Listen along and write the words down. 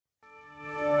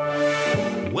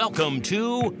Welcome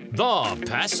to The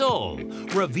Pestle,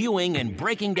 reviewing and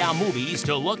breaking down movies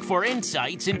to look for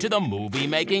insights into the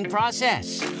movie-making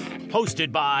process.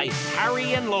 Hosted by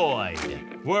Harry and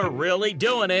Lloyd. We're really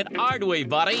doing it, aren't we,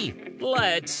 buddy?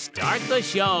 Let's start the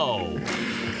show.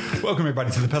 Welcome,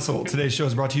 everybody, to The Pestle. Today's show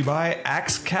is brought to you by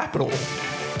Axe Capital.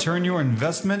 Turn your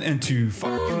investment into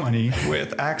fucking money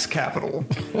with Axe Capital.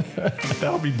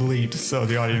 That'll be bleeped, so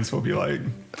the audience will be like,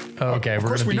 okay, of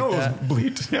course we know it was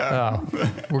bleeped. Yeah.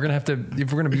 We're going to have to,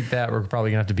 if we're going to beat that, we're probably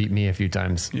going to have to beat me a few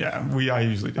times. Yeah, I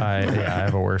usually do. I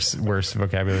have a worse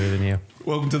vocabulary than you.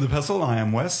 Welcome to The Pestle. I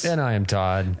am Wes. And I am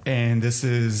Todd. And this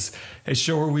is a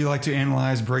show where we like to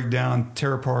analyze, break down,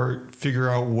 tear apart, figure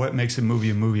out what makes a movie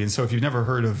a movie. And so if you've never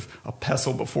heard of a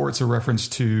pestle before, it's a reference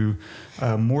to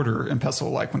mortar and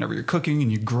pestle, like whenever you're cooking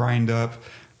and you grind up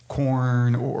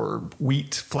corn or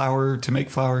wheat flour to make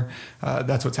flour,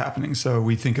 that's what's happening. So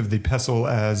we think of the pestle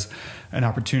as an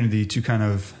opportunity to kind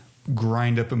of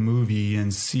grind up a movie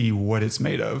and see what it's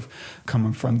made of,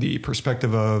 coming from the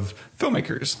perspective of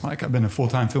filmmakers. Like, I've been a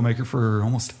full-time filmmaker for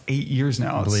almost 8 years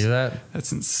now. Believe that?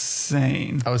 That's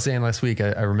insane. I was saying last week,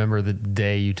 I remember the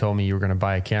day you told me you were going to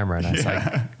buy a camera, and I was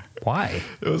like, why?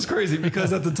 It was crazy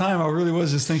because at the time I really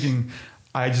was just thinking,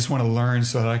 I just want to learn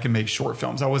so that I can make short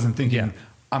films. I wasn't thinking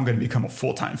I'm going to become a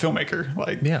full-time filmmaker.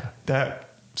 Like, that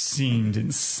seemed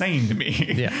insane to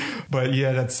me. Yeah. But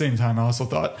yet at the same time, I also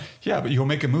thought, but you'll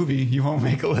make a movie. You won't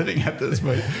make a living at this,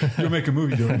 but you'll make a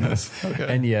movie doing this.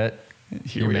 Okay. And yet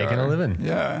you're making a living.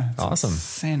 Yeah. It's awesome.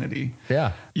 Insanity.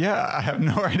 Yeah. Yeah. I have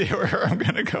no idea where I'm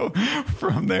going to go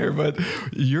from there, but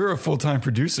you're a full-time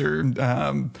producer.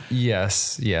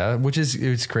 Yes. Yeah. Which is,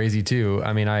 it's crazy too.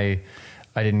 I mean, I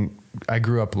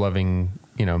grew up loving,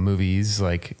 movies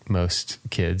like most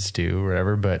kids do or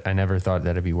whatever, but I never thought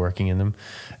that I'd be working in them.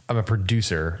 I'm a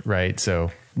producer, right? So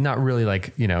not really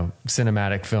like,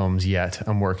 cinematic films yet.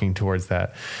 I'm working towards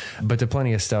that, but the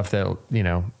plenty of stuff that,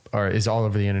 is all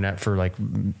over the internet for like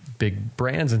big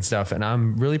brands and stuff. And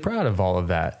I'm really proud of all of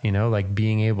that, like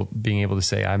being able to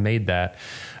say I made that,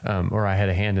 or I had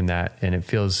a hand in that, and it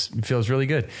feels really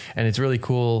good. And it's really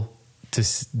cool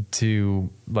to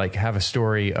like have a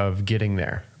story of getting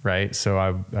there. Right. So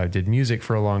I did music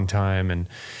for a long time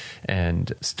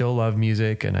and still love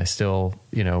music, and I still,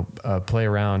 play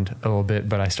around a little bit,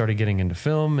 but I started getting into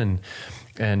film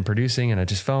and producing, and I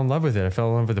just fell in love with it. I fell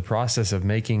in love with the process of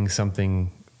making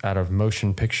something out of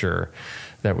motion picture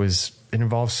it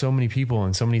involves so many people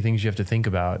and so many things you have to think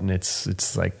about. And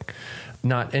it's like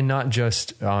not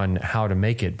just on how to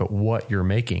make it, but what you're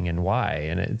making and why.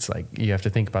 And it's like, you have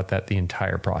to think about that the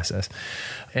entire process.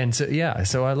 And so,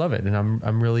 so I love it. And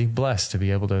I'm really blessed to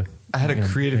be able to. I had a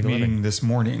creative meeting this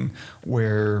morning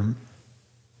where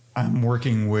I'm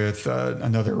working with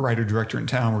another writer director in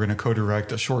town. We're going to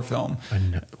co-direct a short film.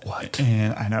 What?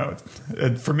 And I know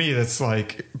for me, that's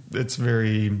like, it's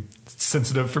very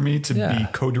sensitive for me to be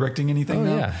co-directing anything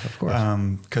now. Yeah, of course.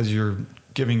 Because you're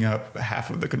giving up half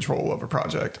of the control of a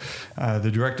project.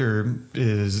 The director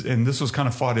is, and this was kind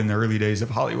of fought in the early days of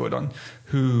Hollywood on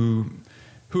who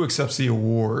accepts the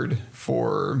award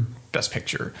for Best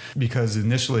Picture. Because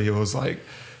initially it was like,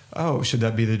 oh, should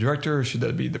that be the director or should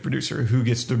that be the producer? Who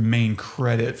gets the main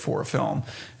credit for a film?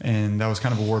 And that was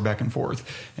kind of a war back and forth.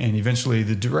 And eventually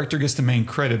the director gets the main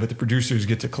credit, but the producers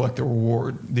get to collect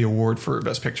the award for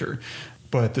Best Picture.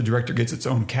 But the director gets its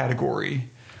own category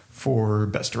for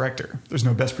Best Director. There's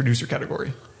no Best Producer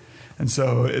category. And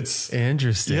so it's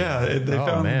interesting. Yeah,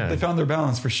 they found their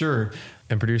balance for sure.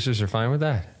 And producers are fine with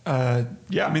that?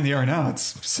 Yeah, I mean, they are now.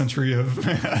 It's a century of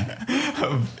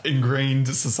ingrained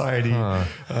society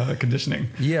conditioning.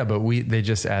 Yeah, but they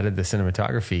just added the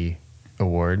cinematography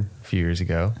award a few years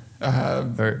ago.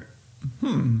 No,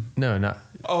 not.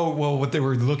 Oh, well, what they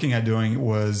were looking at doing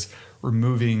was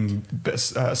removing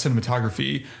best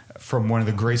cinematography from one of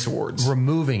the Grace Awards.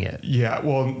 Removing it? Yeah,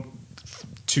 well,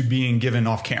 to being given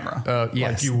off camera.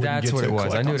 Yes, like that's what it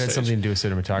was. I knew it had something to do with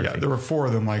cinematography. Yeah, there were 4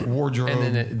 of them, like wardrobe.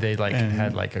 And then they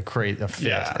had like a fit.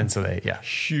 Yeah, and so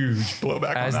huge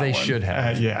blowback as on that they one. should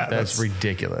have. That's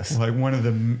ridiculous. Like one of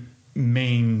the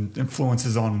main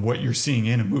influences on what you're seeing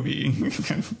in a movie.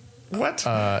 What?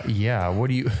 Yeah. What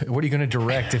are you going to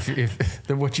direct if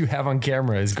what you have on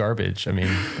camera is garbage? I mean,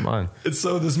 come on.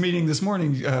 So this meeting this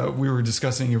morning, we were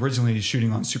discussing originally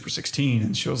shooting on Super 16,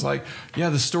 and she was like, "Yeah,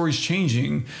 the story's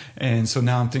changing, and so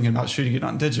now I'm thinking about shooting it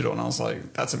on digital." And I was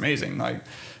like, "That's amazing!" Like,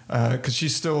 because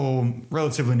she's still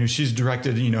relatively new. She's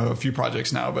directed, a few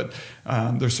projects now, but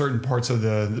there's certain parts of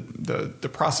the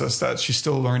process that she's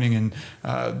still learning and,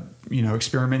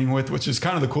 experimenting with, which is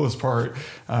kind of the coolest part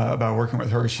about working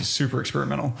with her. She's super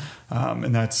experimental.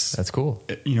 And that's cool.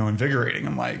 Invigorating.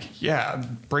 I'm like, yeah,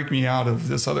 break me out of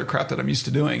this other crap that I'm used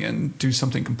to doing and do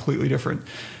something completely different.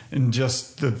 And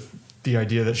just the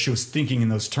idea that she was thinking in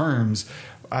those terms,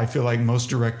 I feel like most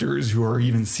directors who are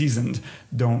even seasoned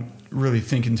don't really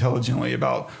think intelligently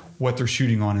about what they're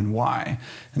shooting on and why.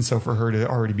 And so for her to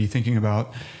already be thinking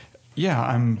about,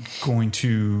 I'm going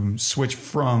to switch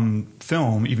from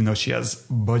film, even though she has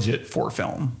budget for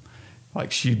film.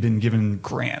 Like, she'd been given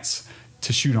grants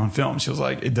to shoot on film. She was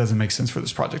like, it doesn't make sense for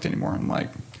this project anymore. I'm like,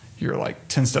 you're like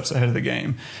 10 steps ahead of the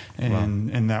game.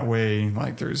 And that way,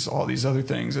 like, there's all these other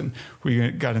things. And we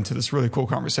got into this really cool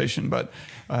conversation. But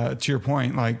to your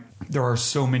point, like, there are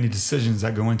so many decisions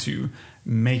that go into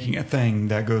making a thing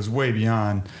that goes way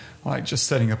beyond like just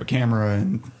setting up a camera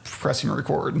and pressing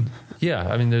record. Yeah.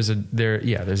 I mean, there's a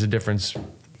difference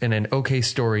in an okay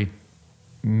story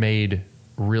made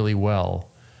really well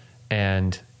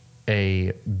and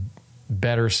a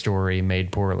better story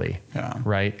made poorly. Yeah.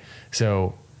 Right.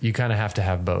 So you kind of have to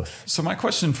have both. So my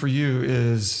question for you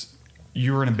is,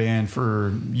 you were in a band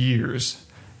for years,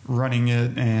 running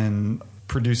it and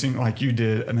producing, like you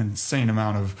did an insane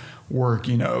amount of work,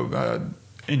 in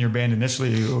your band.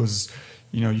 Initially it was,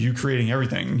 you creating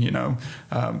everything,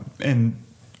 and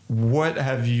what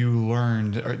have you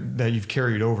learned that you've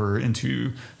carried over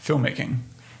into filmmaking?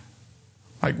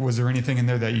 Like, was there anything in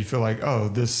there that you feel like, oh,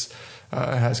 this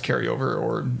has carryover,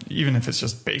 or even if it's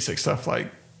just basic stuff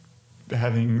like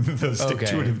having the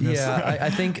stick-to-itiveness? Yeah, I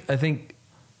think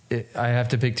I have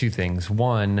to pick two things.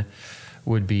 One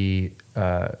would be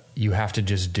you have to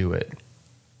just do it,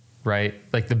 right?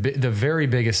 Like the very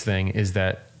biggest thing is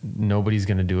that nobody's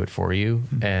going to do it for you,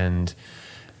 and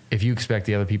if you expect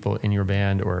the other people in your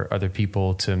band or other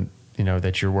people to,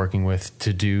 that you're working with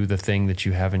to do the thing that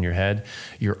you have in your head,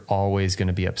 you're always going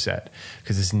to be upset,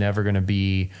 because it's never going to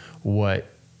be what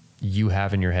you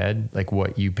have in your head, like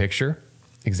what you picture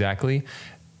exactly,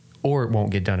 or it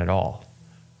won't get done at all.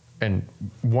 And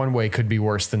one way could be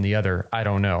worse than the other. I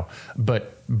don't know,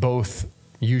 but both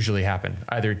usually happen.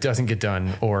 Either it doesn't get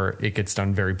done or it gets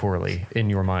done very poorly in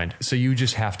your mind. So you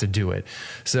just have to do it.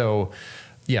 So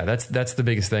yeah, that's the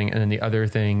biggest thing. And then the other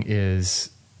thing is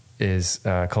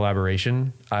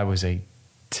collaboration. I was a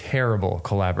terrible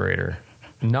collaborator.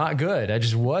 Not good. I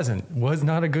just was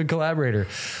not a good collaborator,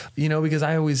 because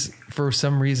I always, for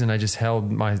some reason, I just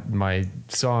held my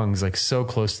songs like so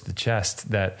close to the chest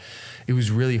that it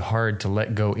was really hard to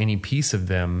let go any piece of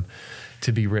them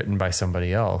to be written by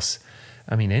somebody else.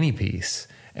 I mean, any piece.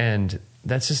 And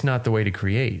that's just not the way to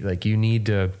create. Like, you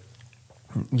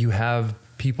have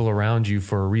people around you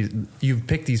for a reason. You've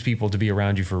picked these people to be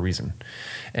around you for a reason.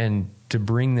 And to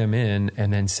bring them in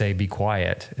and then say, be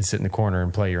quiet and sit in the corner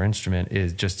and play your instrument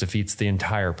just defeats the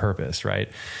entire purpose, right?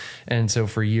 And so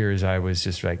for years, I was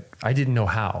just like, I didn't know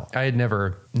how. I had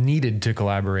never needed to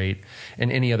collaborate in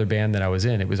any other band that I was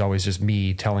in. It was always just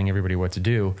me telling everybody what to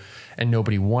do, and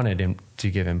nobody wanted him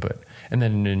to give input. And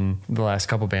then in the last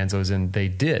couple bands I was in, they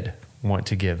did want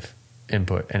to give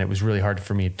input, and it was really hard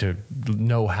for me to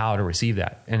know how to receive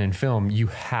that. And in film, you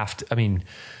have to,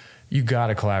 you got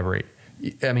to collaborate.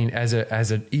 Even as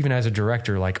a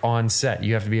director, like on set,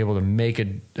 you have to be able to make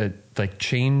like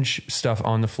change stuff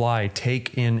on the fly,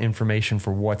 take in information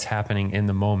for what's happening in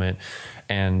the moment,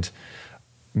 and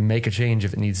make a change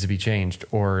if it needs to be changed,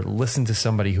 or listen to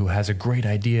somebody who has a great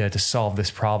idea to solve this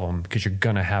problem, because you're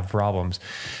going to have problems,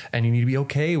 and you need to be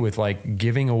okay with like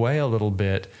giving away a little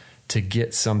bit to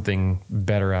get something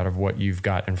better out of what you've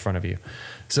got in front of you.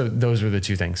 So those were the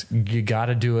two things. You got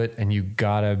to do it, and you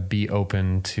got to be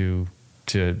open to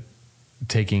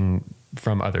taking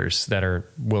from others that are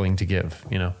willing to give,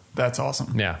 That's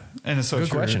awesome. Yeah. And it's so good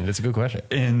question. It's a good question.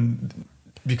 And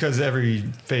because every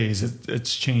phase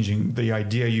it's changing. The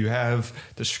idea you have,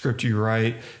 the script you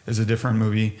write is a different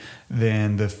movie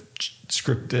than the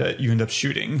script that you end up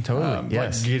shooting. Totally.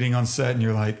 Yes. Like getting on set and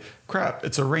you're like, crap,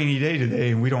 it's a rainy day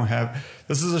today and we don't have,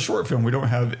 this is a short film. We don't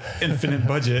have infinite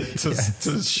budget to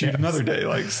shoot another day.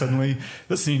 Like suddenly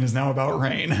this scene is now about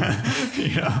rain, and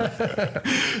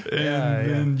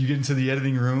then you get into the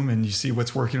editing room and you see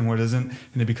what's working and what isn't,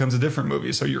 and it becomes a different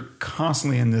movie. So you're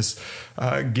constantly in this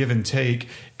give and take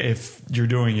if you're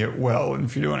doing it well, and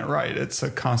if you're doing it right. It's a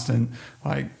constant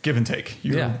like give and take.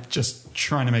 You're just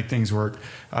trying to make things work.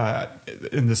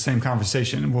 In the same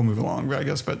conversation, and we'll move along, I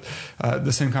guess, but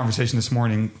the same conversation this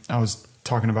morning, I was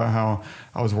talking about how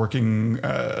I was working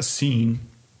a scene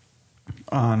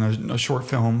on a short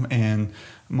film, and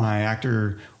my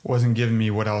actor wasn't giving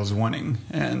me what I was wanting,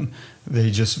 and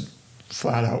they just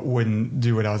flat out wouldn't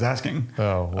do what I was asking.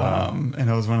 Oh, wow. And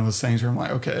it was one of those things where I'm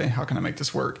like, okay, how can I make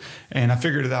this work? And I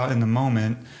figured it out in the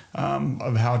moment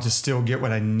of how to still get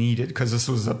what I needed, because this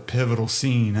was a pivotal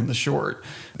scene in the short,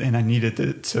 and I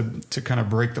needed to kind of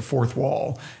break the fourth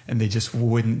wall, and they just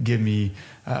wouldn't give me,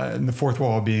 and the fourth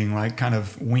wall being like kind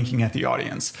of winking at the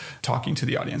audience, talking to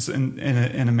the audience in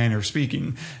a manner of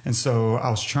speaking. And so I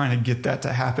was trying to get that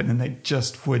to happen, and they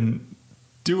just wouldn't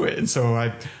do it. And so I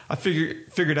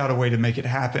figured out a way to make it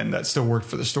happen that still worked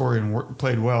for the story and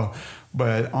played well.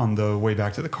 But on the way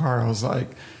back to the car, I was like,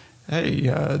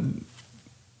 hey,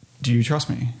 do you trust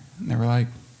me? And they were like,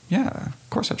 yeah, of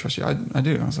course I trust you. I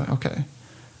do. I was like, okay,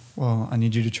 well, I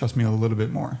need you to trust me a little bit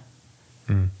more.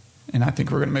 And I think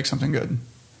we're going to make something good.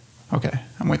 Okay,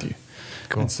 I'm with you.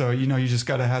 Cool. And so, you just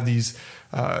got to have these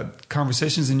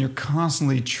conversations, and you're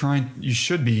constantly you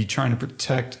should be trying to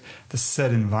protect the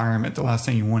set environment. The last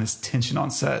thing you want is tension on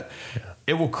set. Yeah.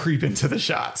 It will creep into the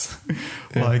shots.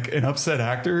 Yeah. Like an upset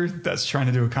actor that's trying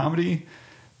to do a comedy,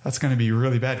 that's going to be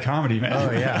really bad comedy, man.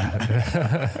 Oh,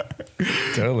 yeah.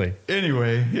 Totally.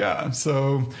 Anyway, yeah.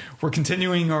 So we're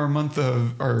continuing our month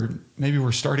or maybe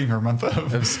we're starting our month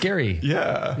of scary.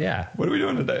 Yeah. Yeah. What are we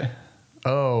doing today?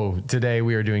 Oh, today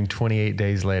we are doing 28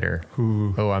 Days Later.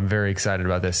 Ooh. Oh, I'm very excited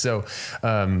about this. So,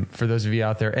 for those of you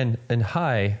out there, and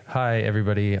hi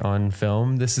everybody on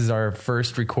film. This is our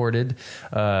first recorded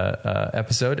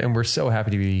episode, and we're so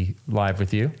happy to be live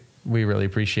with you. We really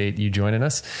appreciate you joining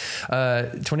us.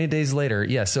 28 Days Later.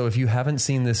 Yeah. So if you haven't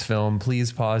seen this film,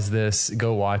 please pause this,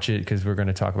 go watch it, because we're going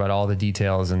to talk about all the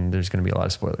details, and there's going to be a lot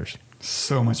of spoilers.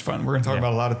 So much fun. We're going to talk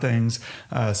about a lot of things.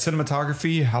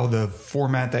 Cinematography, how the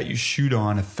format that you shoot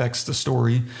on affects the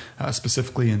story,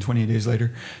 specifically in 28 Days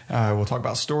Later. We'll talk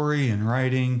about story and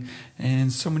writing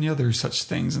and so many other such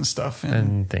things and stuff.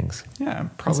 And things. Yeah,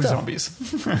 probably zombies.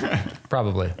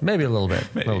 Probably. Maybe a little bit.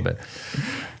 Maybe. A little bit.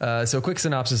 So a quick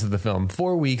synopsis of the film.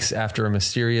 4 weeks after a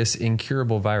mysterious,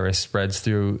 incurable virus spreads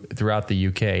throughout the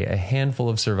UK, a handful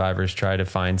of survivors try to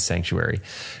find sanctuary.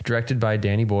 Directed by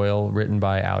Danny Boyle, written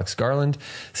by Alex Garland,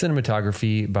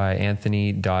 cinematography by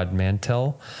Anthony Dodd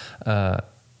Mantle.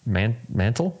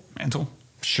 Mantle?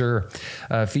 Sure.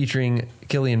 Featuring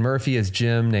Cillian Murphy as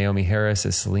Jim, Naomi Harris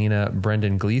as Selena,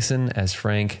 Brendan Gleeson as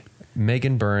Frank,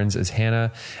 Megan Burns as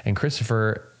Hannah, and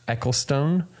Christopher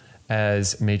Ecclestone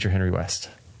as Major Henry West.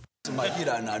 Mate, you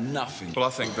don't know nothing. Well, I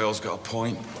think Bill's got a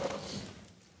point.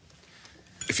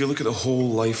 If you look at the whole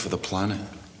life of the planet,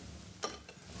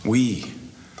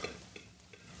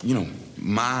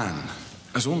 man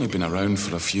has only been around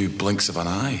for a few blinks of an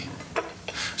eye.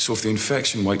 So if the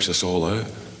infection wipes us all out,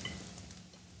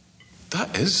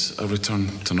 that is a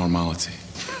return to normality.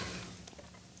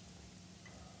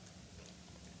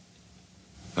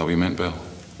 That what you meant, Bill?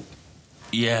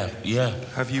 Yeah.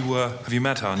 Have you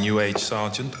met our New Age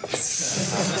sergeant? Our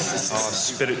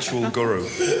spiritual guru.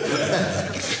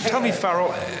 Tell me,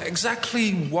 Farrell,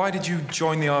 exactly why did you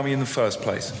join the army in the first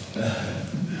place?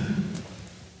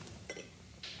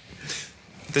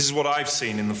 This is what I've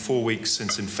seen in the 4 weeks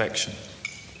since infection.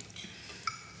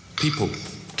 People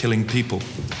killing people.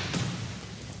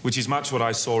 Which is much what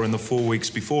I saw in the 4 weeks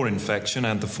before infection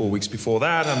and the 4 weeks before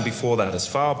that and before that, as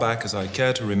far back as I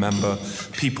care to remember,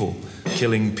 people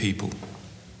killing people.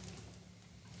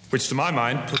 Which, to my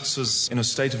mind, puts us in a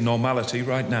state of normality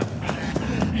right now.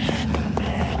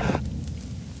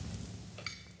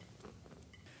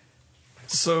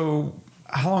 So,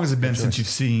 how long has it been since you've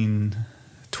seen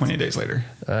 28 Days Later?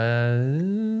 A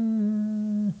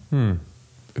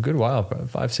good while, about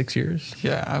 5-6 years.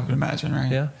 Yeah, I would imagine,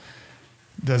 right? Yeah.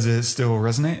 Does it still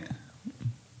resonate?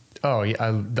 Oh, yeah. I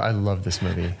love this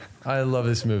movie. I love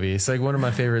this movie. It's like one of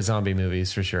my favorite zombie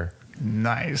movies for sure.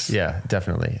 Nice. Yeah,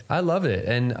 definitely. I love it.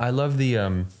 And I love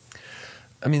the,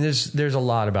 there's a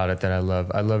lot about it that I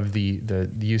love. I love the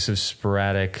use of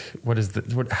sporadic.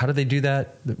 How do they do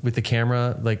that with the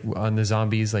camera? Like on the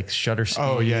zombies, like shutter speed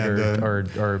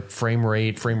or frame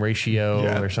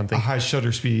ratio or something. A high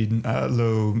shutter speed,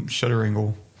 low shutter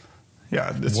angle.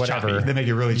 Yeah, it's whatever. Choppy. They make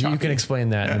it really choppy. You can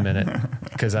explain that in a minute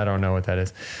because I don't know what that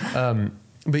is.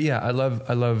 But yeah, I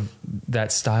love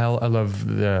that style. I love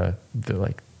the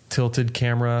like tilted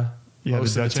camera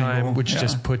most of the time, angle. Which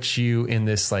just puts you in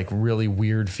this like really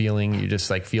weird feeling. You just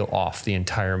like feel off the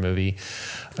entire movie.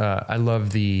 I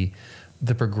love the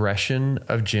progression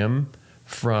of Jim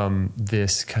from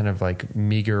this kind of like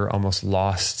meager, almost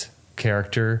lost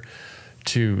character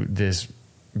to this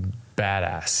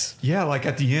badass. Yeah, like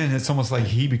at the end, it's almost like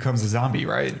he becomes a zombie,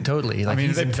 right? Totally. Like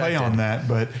they play on that,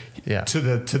 but to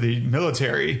the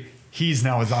military, he's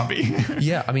now a zombie.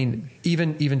 Yeah, I mean,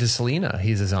 even to Selena,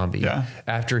 he's a zombie. Yeah.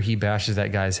 After he bashes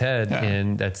that guy's head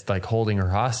and that's like holding her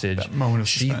hostage. That moment of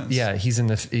suspense. Yeah, he's in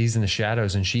the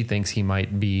shadows, and she thinks he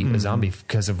might be a zombie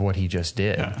because of what he just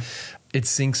did. Yeah. It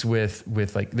syncs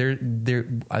with like there.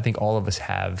 I think all of us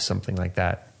have something like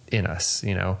that in us,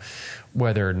 you know.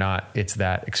 Whether or not it's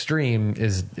that extreme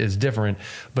is different,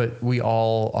 but we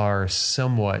all are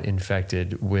somewhat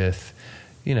infected with,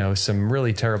 you know, some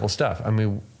really terrible stuff. I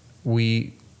mean,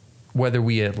 whether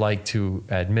we like to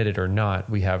admit it or not,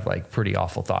 we have like pretty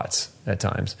awful thoughts at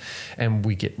times, and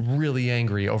we get really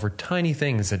angry over tiny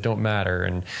things that don't matter,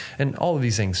 and all of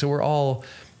these things. So we're all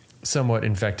somewhat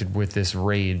infected with this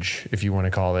rage, if you want to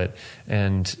call it.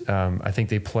 And I think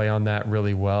they play on that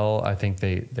really well. I think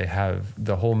they have,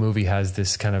 the whole movie has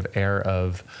this kind of air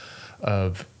of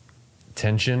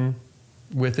tension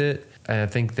with it. And I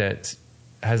think that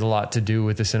has a lot to do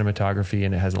with the cinematography,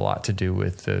 and it has a lot to do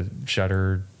with the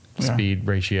shutter speed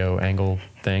ratio angle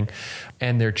thing,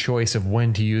 and their choice of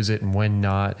when to use it and when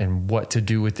not, and what to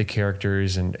do with the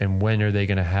characters, and when are they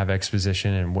going to have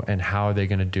exposition, and how are they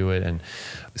going to do it. And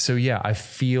so, yeah, I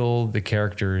feel the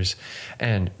characters.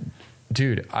 And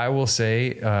dude, I will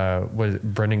say,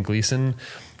 Brendan Gleeson,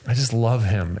 I just love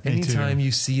him. Anytime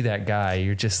you see that guy,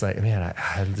 you're just like, man,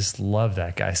 I just love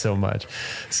that guy so much.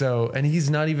 So, and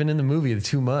he's not even in the movie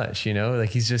too much, you know,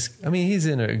 like he's just, I mean, he's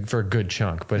in it for a good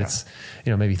chunk, but it's,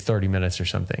 you know, maybe 30 minutes or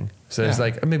something. So it's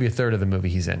like maybe a third of the movie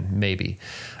he's in, maybe.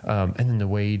 And then the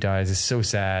way he dies is so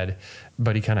sad,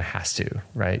 but he kind of has to,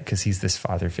 right? Because he's this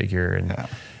father figure. And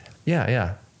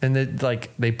and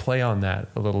they play on that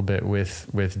a little bit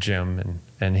with Jim,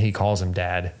 and he calls him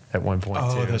Dad at one point.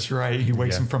 Oh, that's right. He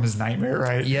wakes him from his nightmare,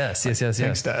 right? Yes.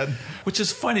 Thanks, Dad. Which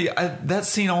is funny. That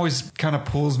scene always kind of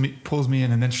pulls me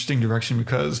in an interesting direction,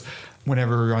 because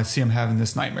whenever I see him having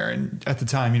this nightmare, and at the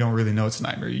time you don't really know it's a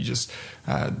nightmare. You just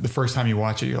the first time you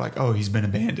watch it, you're like, oh, he's been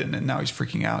abandoned, and now he's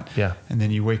freaking out. Yeah. And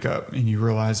then you wake up and you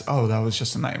realize, oh, that was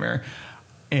just a nightmare.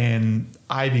 And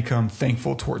I become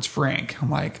thankful towards Frank. I'm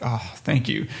like, oh, thank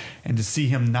you. And to see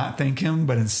him not thank him,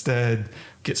 but instead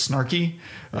get snarky,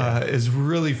 is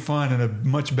really fun, and a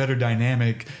much better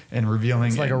dynamic and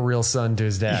revealing. It's like a real son to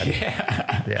his dad.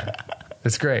 Yeah.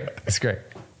 It's great.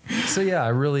 So yeah, I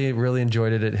really, really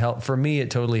enjoyed it. For me,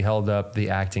 it totally held up.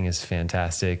 The acting is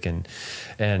fantastic, and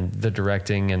the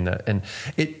directing, and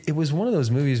it was one of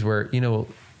those movies where, you know,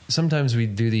 sometimes we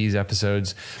do these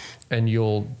episodes, and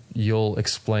you'll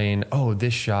explain, oh,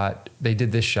 this shot, they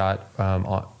did this shot,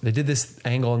 they did this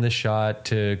angle in this shot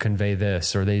to convey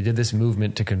this, or they did this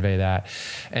movement to convey that.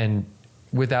 And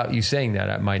without you saying that,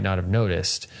 I might not have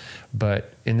noticed.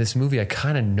 But in this movie, I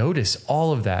kind of notice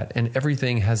all of that, and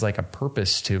everything has like a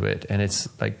purpose to it, and it's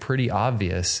like pretty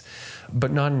obvious,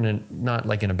 but not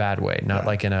like in a bad way, not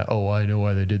like in a, oh, I know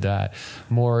why they did that,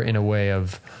 more in a way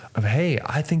of hey,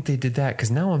 I think they did that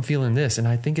because now I'm feeling this, and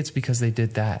I think it's because they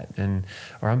did that,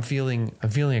 or I'm feeling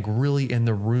like really in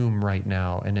the room right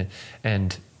now,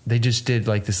 and they just did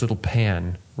like this little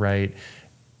pan, right,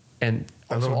 and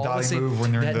a little dolly move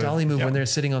when they're when they're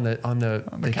sitting on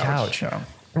the couch. Yeah.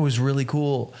 It was really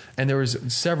cool, and there was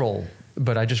several,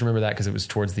 but I just remember that because it was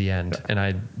towards the end, and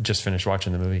I just finished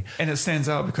watching the movie. And it stands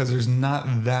out because there's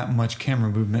not that much camera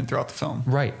movement throughout the film.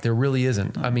 Right, there really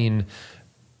isn't. I mean,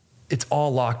 it's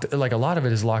all locked. Like a lot of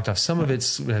it is locked off. Some of it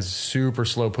has super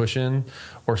slow push in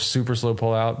or super slow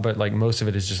pull out, but like most of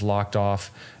it is just locked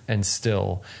off and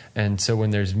still. And so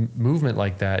when there's movement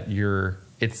like that, you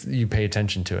pay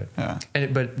attention to it. Yeah.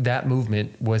 But that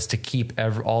movement was to keep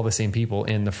all the same people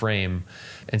in the frame.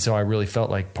 And so I really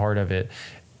felt like part of it.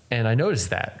 And I noticed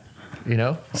that, you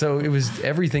know, so it was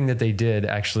everything that they did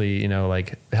actually, you know,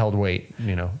 like held weight,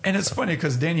 you know. And it's funny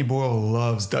because Danny Boyle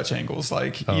loves Dutch angles.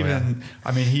 Like I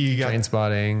mean, he got train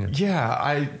spotting.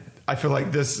 Yeah. I feel like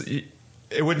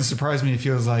it wouldn't surprise me if he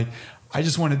was like, I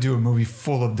just want to do a movie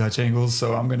full of Dutch angles.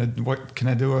 So can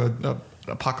I do a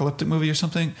apocalyptic movie or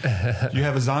something? You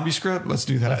have a zombie script? Let's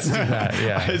do that. Let's do that.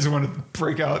 Yeah. I just want to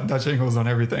break out Dutch angles on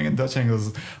everything. And Dutch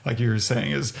angles, like you were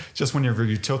saying, is just whenever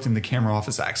you're tilting the camera off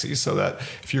its axis, so that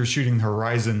if you're shooting the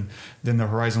horizon, then the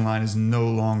horizon line is no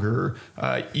longer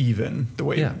even the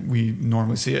way we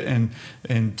normally see it.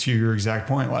 And to your exact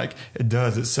point, like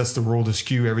it sets the world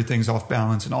askew. Everything's off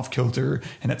balance and off kilter,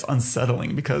 and it's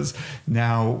unsettling because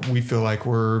now we feel like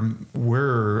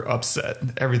we're upset.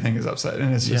 Everything is upset,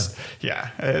 and it's just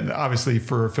And obviously,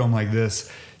 for a film like this,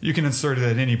 you can insert it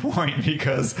at any point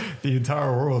because the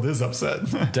entire world is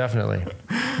upset. Definitely.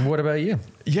 What about you?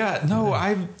 Yeah, no,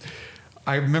 I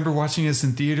remember watching this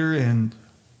in theater, and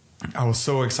I was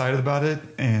so excited about it,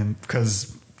 and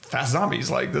because Fast Zombies,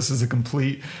 like this is a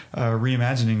complete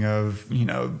reimagining of, you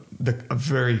know, a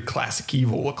very classic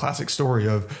evil, a classic story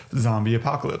of zombie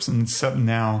apocalypse. And except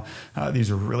now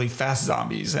these are really fast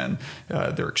zombies, and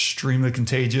they're extremely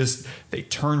contagious. They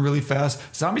turn really fast.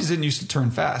 Zombies didn't used to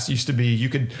turn fast. It used to be you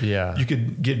could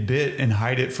get bit and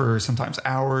hide it for sometimes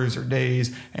hours or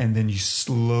days, and then you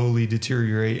slowly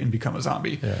deteriorate and become a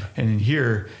zombie. Yeah. And in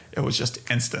here, it was just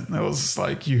instant. It was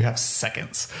like you have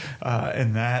seconds,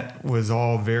 and that was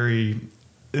all very,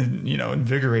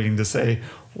 invigorating to say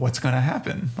what's going to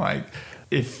happen. Like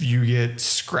if you get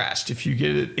scratched, if you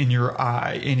get it in your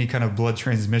eye, any kind of blood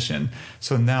transmission.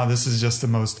 So now this is just the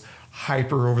most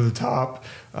hyper over the top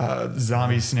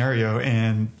zombie scenario,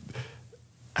 and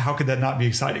how could that not be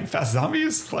exciting? Fast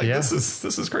zombies? Like this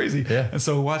is crazy. Yeah. And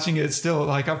so watching it still,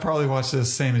 like I've probably watched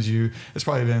this same as you. It's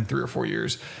probably been 3 or 4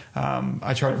 years.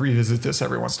 I try to revisit this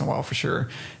every once in a while for sure.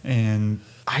 And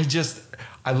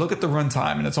I look at the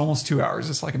runtime and it's almost 2 hours.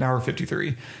 It's like 1 hour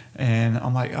 53. And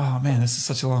I'm like, oh man, this is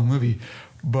such a long movie.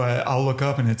 But I'll look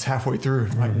up and it's halfway through.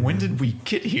 I'm like, when did we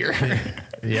get here?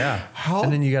 Yeah. How?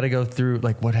 And then you got to go through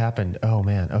like what happened. Oh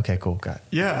man. Okay, cool. Got it.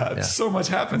 Yeah, so much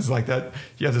happens like that.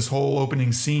 You have this whole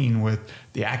opening scene with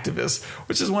the activist,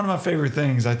 which is one of my favorite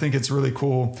things. I think it's really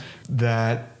cool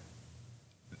that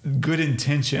good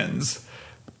intentions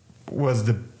was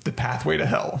the pathway to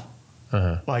hell.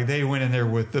 Like they went in there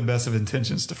with the best of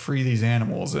intentions to free these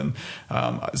animals. And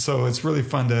so it's really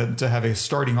fun to have a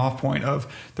starting off point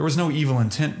of there was no evil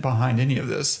intent behind any of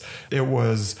this. It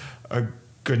was a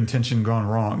good intention gone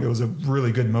wrong. It was a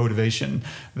really good motivation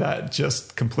that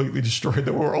just completely destroyed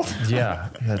the world. Yeah.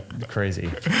 Crazy.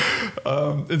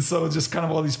 And so just kind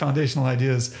of all these foundational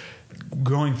ideas,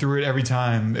 going through it every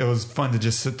time, it was fun to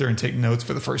just sit there and take notes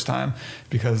for the first time,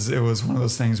 because it was one of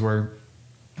those things where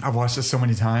I've watched it so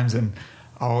many times and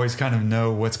I always kind of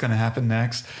know what's going to happen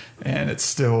next. And it's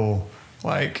still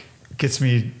like gets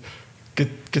me,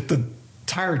 get the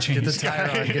tire change. Get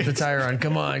the tire on.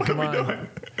 Come on.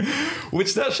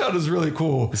 Which that shot is really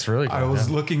cool. It's really cool. I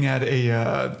was looking at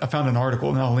I found an article,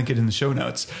 and I'll link it in the show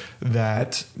notes,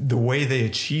 that the way they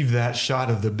achieve that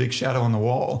shot of the big shadow on the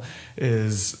wall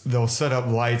is they'll set up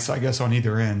lights, I guess, on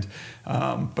either end,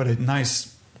 but a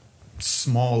nice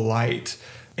small light,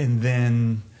 and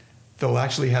then they'll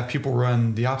actually have people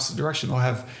run the opposite direction. They'll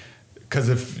have, because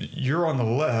if you're on the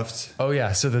left, oh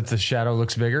yeah, so that the shadow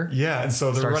looks bigger. Yeah, and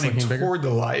so they're running toward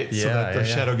the light, so that the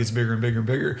shadow gets bigger and bigger and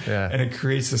bigger, and it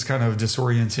creates this kind of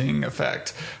disorienting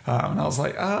effect. And I was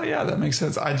like, oh yeah, that makes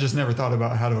sense. I just never thought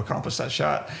about how to accomplish that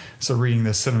shot. So reading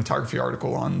this cinematography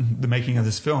article on the making of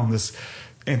this film, this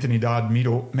Anthony Dodd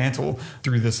Mantle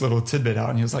threw this little tidbit out,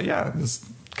 and he was like, yeah, this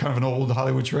kind of an old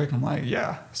Hollywood trick. And I'm like,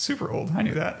 yeah, super old. I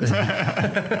knew that.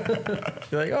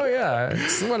 You're like, oh yeah,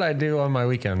 it's what I do on my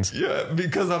weekends. Yeah,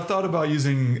 because I've thought about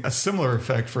using a similar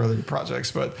effect for other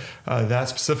projects, but that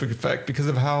specific effect, because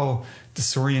of how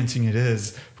disorienting it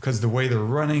is, because the way they're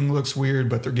running looks weird,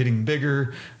 but they're getting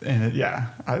bigger. And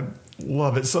I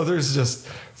love it. So there's just,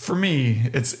 for me,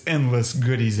 it's endless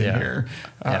goodies in here.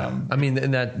 I mean,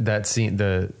 and that scene,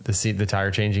 the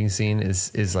tire changing scene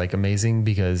is like amazing,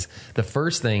 because the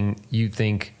first thing you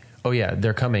think, oh yeah,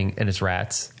 they're coming, and it's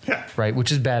rats, right?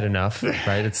 Which is bad enough,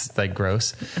 right? It's like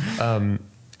gross.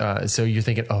 So you're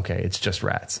thinking, okay, it's just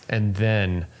rats, and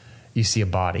then you see a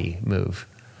body move,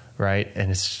 right? And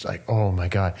it's like, oh my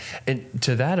God. And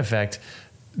to that effect,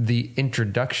 the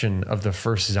introduction of the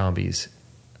first zombies,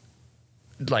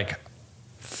 like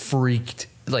freaking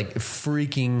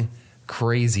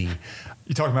crazy.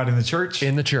 You talking about in the church?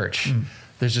 In the church.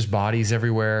 There's just bodies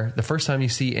everywhere. The first time you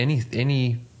see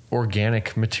any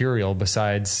organic material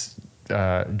besides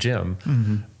Jim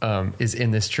is in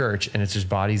this church, and it's just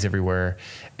bodies everywhere.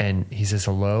 And he says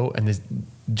hello, and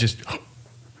just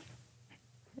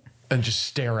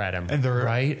stare at him. And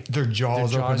their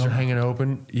jaws are hanging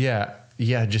open. Yeah,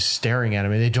 just staring at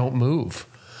him, and they don't move.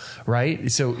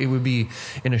 Right? So it would be,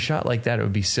 in a shot like that, it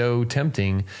would be so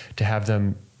tempting to have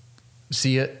them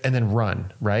see it and then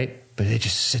run, right? But they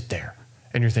just sit there,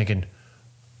 and you're thinking,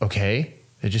 okay,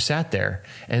 they just sat there.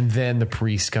 And then the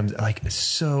priest comes, like,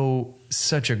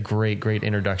 such a great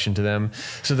introduction to them.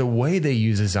 So the way they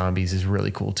use the zombies is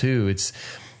really cool too. It's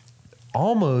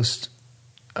almost,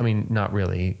 I mean, not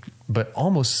really, but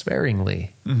almost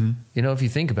sparingly, if you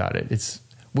think about it,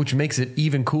 which makes it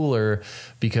even cooler,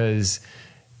 because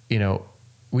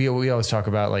we always talk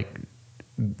about, like,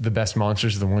 the best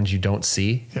monsters are the ones you don't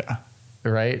see. Yeah.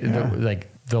 Right? Yeah.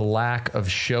 The lack of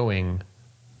showing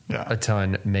a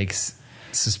ton makes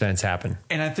suspense happen.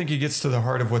 And I think it gets to the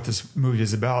heart of what this movie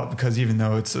is about, because even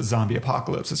though it's a zombie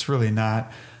apocalypse, it's really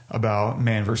not about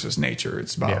man versus nature.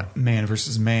 It's about Yeah. man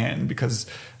versus man, because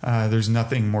there's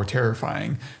nothing more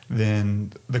terrifying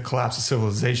than the collapse of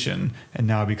civilization, and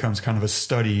now it becomes kind of a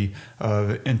study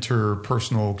of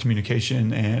interpersonal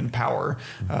communication and power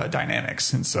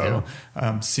dynamics. And so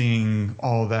seeing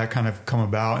all that kind of come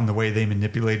about and the way they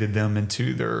manipulated them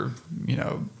into their,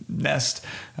 nest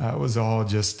was all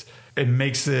just... It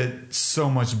makes it so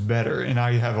much better. And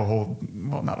I have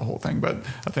not a whole thing, but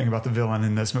a thing about the villain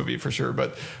in this movie for sure.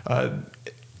 But and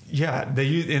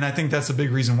I think that's a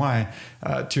big reason why,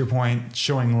 to your point,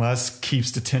 showing less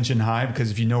keeps the tension high,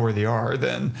 because if you know where they are,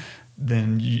 then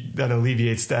that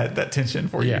alleviates that tension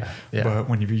for you. Yeah. But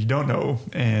when you don't know,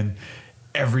 and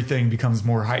everything becomes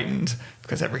more heightened,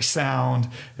 because every sound,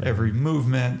 every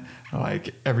movement,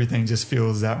 like everything just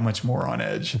feels that much more on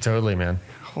edge. Totally, man.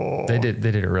 Oh. They did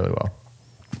it really well.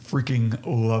 Freaking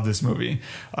love this movie.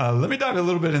 Let me dive a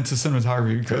little bit into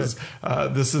cinematography, because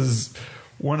this is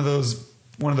one of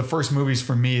the first movies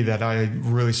for me that I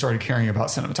really started caring about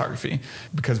cinematography,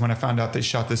 because when I found out they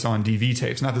shot this on DV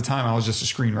tapes, and at the time I was just a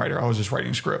screenwriter, I was just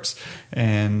writing scripts,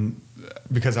 and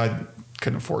because I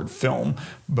couldn't afford film,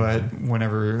 but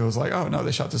whenever it was like, oh no,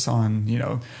 they shot this on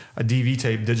a DV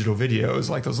tape, digital videos,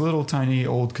 like those little tiny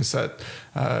old cassette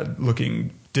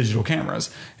looking digital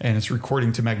cameras, and it's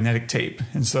recording to magnetic tape.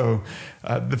 And so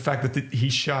the fact that he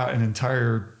shot an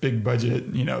entire big budget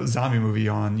zombie movie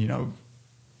on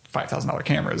 $5,000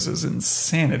 cameras is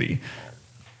insanity.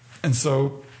 And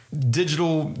so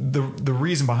digital, the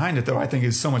reason behind it though, I think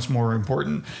is so much more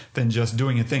important than just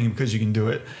doing a thing because you can do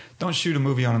it. Don't shoot a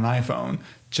movie on an iPhone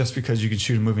just because you can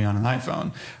shoot a movie on an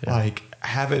iPhone. Like,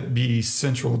 have it be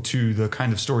central to the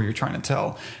kind of story you're trying to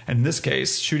tell. And in this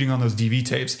case, shooting on those DV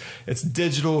tapes, it's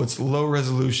digital, it's low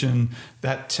resolution.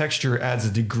 That texture adds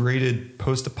a degraded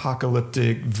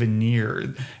post-apocalyptic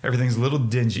veneer. Everything's a little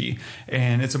dingy.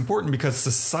 And it's important because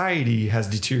society has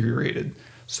deteriorated.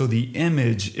 So the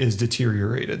image is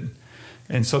deteriorated.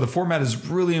 And so the format is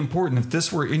really important. If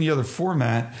this were any other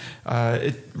format,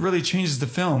 it really changes the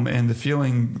film and the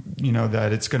feeling,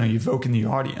 that it's going to evoke in the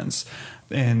audience.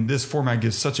 And this format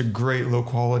gives such a great low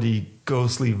quality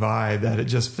ghostly vibe that it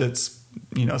just fits,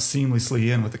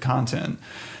 seamlessly in with the content.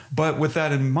 But with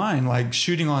that in mind, like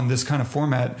shooting on this kind of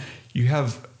format, you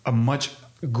have a much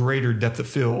greater depth of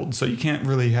field. So you can't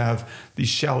really have the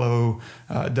shallow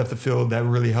depth of field that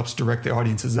really helps direct the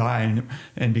audience's eye.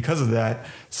 And because of that,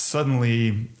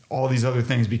 suddenly all these other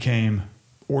things became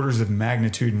orders of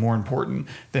magnitude more important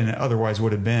than it otherwise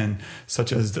would have been,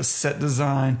 such as the set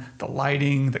design, the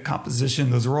lighting, the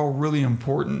composition. Those are all really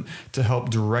important to help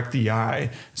direct the eye.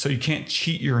 So you can't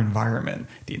cheat your environment.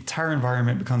 The entire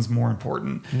environment becomes more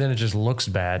important. And then it just looks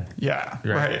bad. Yeah,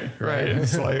 right.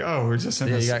 It's like, oh, we're just in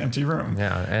this empty room.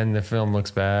 Yeah, and the film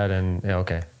looks bad, and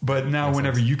okay. But now Makes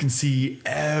whenever sense. you can see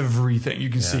everything, you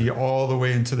can see all the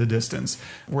way into the distance.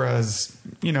 Whereas,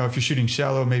 if you're shooting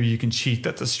shallow, maybe you can cheat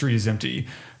that the street is empty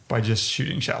by just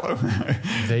shooting shallow.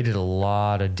 They did a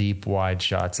lot of deep, wide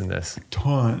shots in this.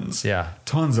 Tons. Yeah.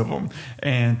 Tons of them.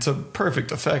 And to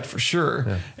perfect effect for sure.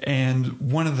 Yeah.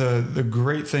 And one of the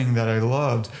great thing that I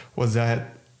loved was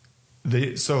that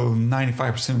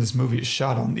 95% of this movie is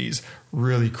shot on these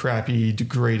really crappy,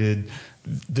 degraded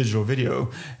digital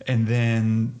video. And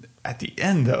then at the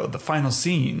end though, the final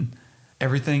scene,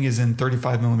 everything is in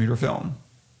 35 millimeter film.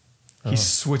 He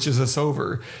switches us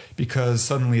over because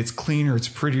suddenly it's cleaner, it's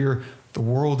prettier. The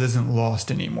world isn't lost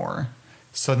anymore.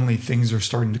 Suddenly things are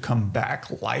starting to come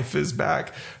back. Life is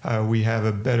back. We have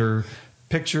a better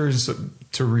pictures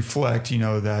to reflect,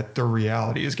 that the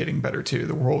reality is getting better too.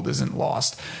 The world isn't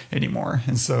lost anymore.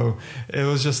 And so it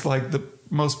was just like the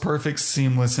most perfect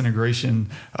seamless integration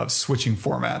of switching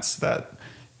formats that,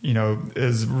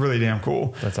 is really damn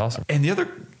cool. That's awesome. And the other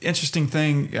interesting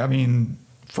thing,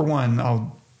 for one,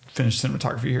 I'll finish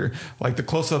cinematography here. Like the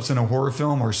close-ups in a horror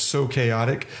film are so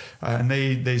chaotic, and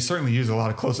they certainly use a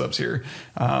lot of close-ups here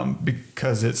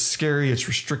because it's scary. It's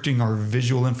restricting our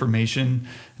visual information,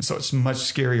 and so it's much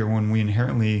scarier when we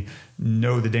inherently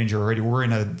know the danger already. We're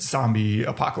in a zombie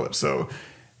apocalypse, so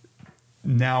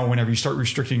now whenever you start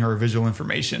restricting our visual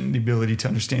information, the ability to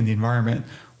understand the environment,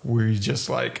 we're just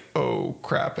like, oh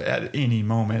crap, at any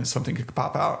moment something could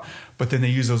pop out. But then they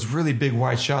use those really big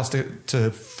wide shots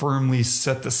to firmly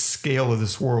set the scale of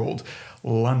this world.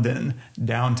 London,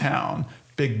 downtown,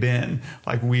 Big Ben,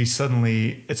 like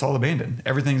it's all abandoned.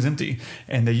 Everything's empty.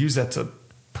 And they use that to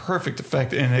perfect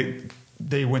effect. And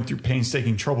they went through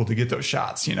painstaking trouble to get those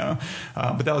shots,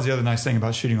 But that was the other nice thing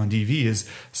about shooting on DV is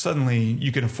suddenly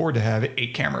you can afford to have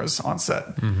 8 cameras on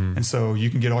set. Mm-hmm. And so you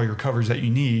can get all your coverage that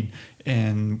you need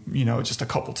in, you know, just a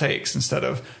couple takes instead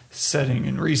of setting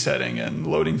and resetting and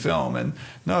loading film. And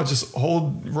no, just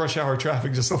hold rush hour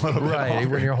traffic just a little bit Right. longer.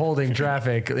 When you're holding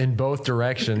traffic in both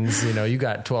directions, you know, you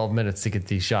got 12 minutes to get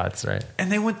these shots, right?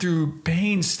 And they went through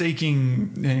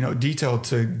painstaking, you know, detail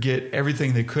to get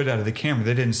everything they could out of the camera.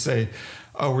 They didn't say,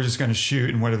 oh, we're just going to shoot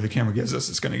and whatever the camera gives us,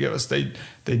 it's going to give us. They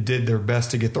did their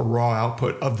best to get the raw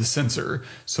output of the sensor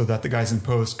so that the guys in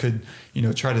post could, you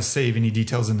know, try to save any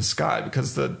details in the sky,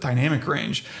 because the dynamic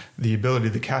range, the ability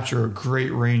to capture a great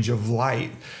range of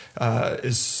light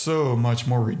is so much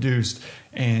more reduced.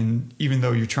 And even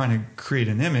though you're trying to create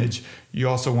an image, you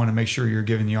also want to make sure you're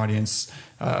giving the audience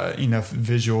enough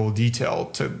visual detail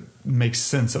to make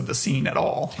sense of the scene at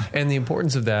all. And the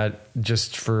importance of that,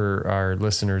 just for our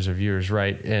listeners or viewers,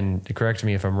 right? And correct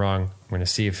me if I'm wrong. I'm going to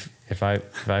see if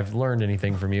I've learned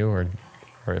anything from you, or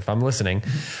if I'm listening.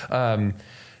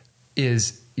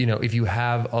 Is, you know, if you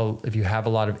have a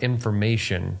lot of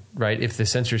information, right? If the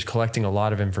sensor is collecting a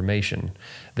lot of information,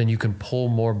 then you can pull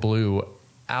more blue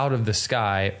out of the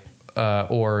sky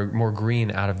or more green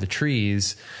out of the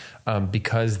trees,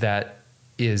 because that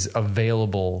is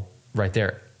available right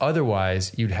there.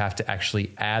 Otherwise, you'd have to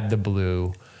actually add the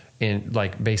blue in,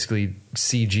 like, basically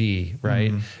CG,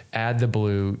 right? Add the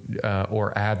blue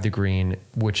or add the green,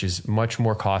 which is much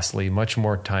more costly, much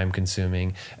more time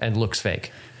consuming, and looks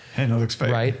fake. And it looks fake.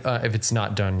 Right? If it's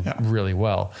not done really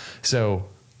well. So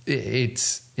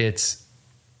it's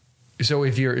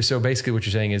so basically what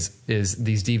you're saying is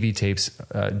these DV tapes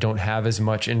don't have as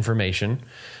much information.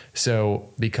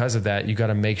 So because of that, you got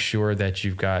to make sure that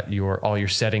you've got all your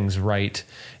settings right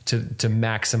to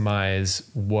maximize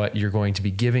what you're going to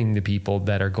be giving the people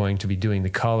that are going to be doing the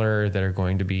color, that are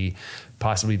going to be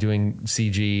possibly doing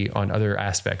CG on other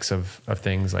aspects of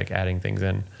things, like adding things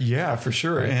in. Yeah, for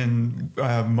sure. Right. And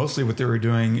mostly what they were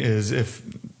doing is, if,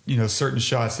 you know, certain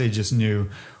shots they just knew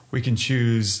we can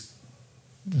choose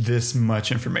this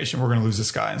much information, we're going to lose the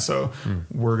sky. And so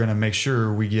we're going to make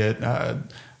sure we get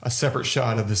a separate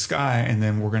shot of the sky, and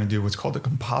then we're going to do what's called a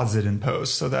composite in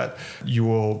post, so that you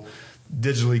will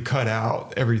digitally cut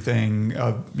out everything,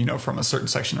 you know, from a certain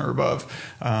section or above.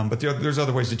 But there's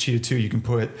other ways to cheat it too. You can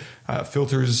put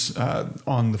filters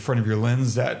on the front of your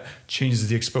lens that changes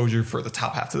the exposure for the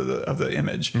top half of the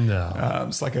image. No.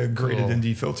 It's like a graded Cool.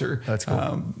 ND filter. That's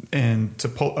cool. And to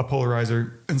pull a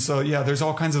polarizer. And so, yeah, there's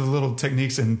all kinds of little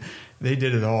techniques, and they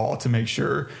did it all to make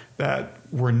sure that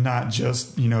we're not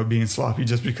just, you know, being sloppy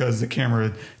just because the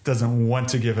camera doesn't want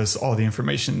to give us all the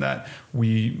information that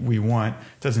we want.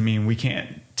 Doesn't mean we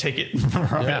can't take it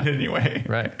from it anyway.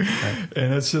 Right.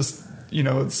 And it's just, you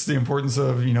know, it's the importance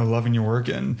of, you know, loving your work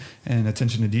and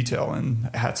attention to detail.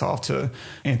 And hats off to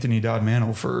Anthony Dodd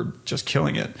Mantle for just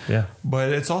killing it. Yeah.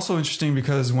 But it's also interesting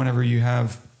because whenever you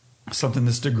have something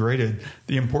that's degraded,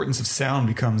 the importance of sound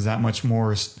becomes that much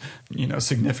more, you know,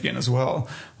 significant as well.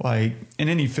 Like in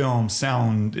any film,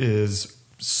 sound is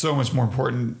so much more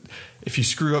important. If you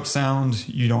screw up sound,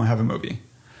 you don't have a movie.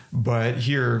 But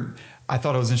here, I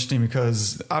thought it was interesting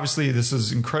because obviously this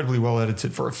is incredibly well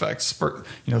edited for effects.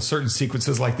 You know, certain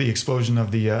sequences like the explosion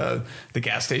of the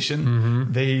gas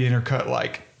station, they intercut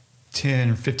like 10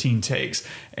 or 15 takes,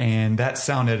 and that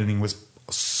sound editing was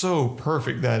so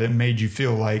perfect that it made you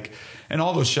feel like, and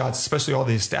all those shots, especially all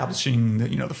the establishing,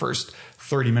 you know, the first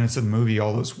 30 minutes of the movie,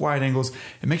 all those wide angles,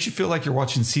 it makes you feel like you're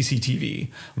watching CCTV.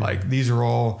 Like these are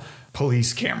all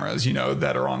police cameras, you know,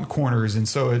 that are on corners. And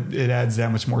so it adds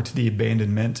that much more to the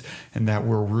abandonment, and that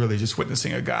we're really just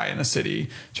witnessing a guy in a city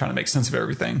trying to make sense of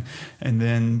everything. And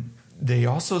then they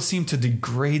also seem to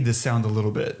degrade the sound a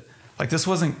little bit. Like this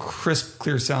wasn't crisp,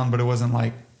 clear sound, but it wasn't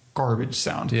like garbage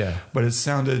sound. Yeah. But it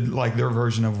sounded like their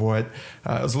version of what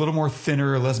it was a little more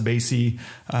thinner, less bassy.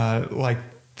 Like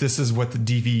this is what the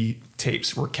DV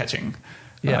tapes were catching.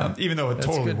 Yeah. Even though it That's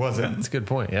totally good. wasn't. That's a good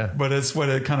point. Yeah. But it's what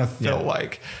it kind of felt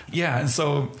like. Yeah. And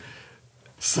so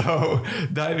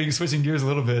switching gears a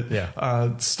little bit.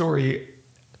 Yeah. Story.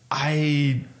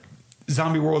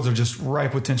 Zombie worlds are just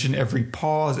ripe with tension. Every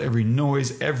pause, every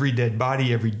noise, every dead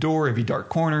body, every door, every dark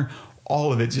corner,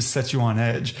 all of it just sets you on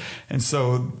edge. And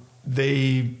so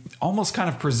they almost kind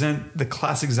of present the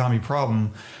classic zombie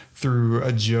problem through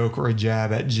a joke or a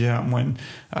jab at Jim when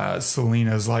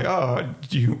Selena's like, oh,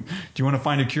 do you want to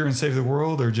find a cure and save the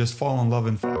world, or just fall in love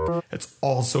and fuck? It's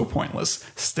all so pointless.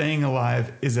 Staying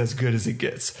alive is as good as it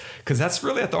gets, because that's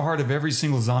really at the heart of every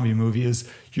single zombie movie, is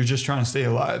you're just trying to stay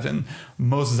alive. And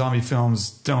most zombie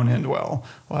films don't end well.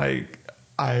 Like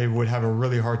I would have a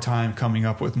really hard time coming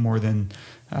up with more than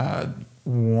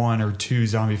one or two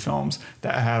zombie films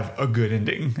that have a good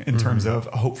ending in terms of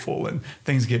hopeful and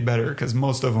things get better, because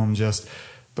most of them just,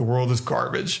 the world is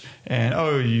garbage, and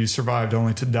you survived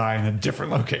only to die in a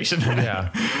different location.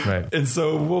 Yeah, right. And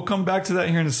so we'll come back to that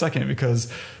here in a second,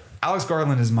 because Alex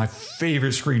Garland is my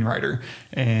favorite screenwriter,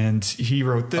 and he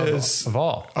wrote this Of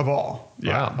all.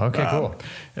 Yeah. Wow. Okay, cool.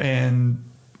 And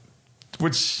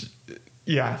which,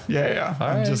 yeah. All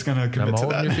I'm right. just gonna commit to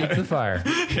that. I'm holding your feet to the fire.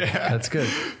 Yeah, That's good.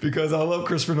 because I love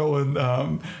Christopher Nolan.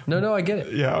 No, I get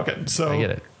it. Yeah. Okay. So I get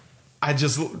it. I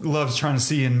just love trying to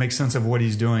see and make sense of what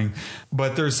he's doing.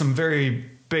 But there's some very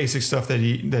basic stuff that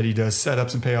he does,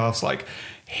 setups and payoffs, like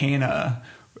Hannah.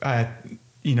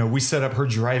 We set up her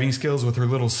driving skills with her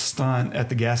little stunt at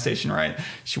the gas station, right?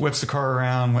 She whips the car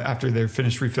around after they're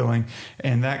finished refilling,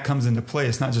 and that comes into play.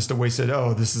 It's not just a wasted,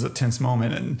 this is a tense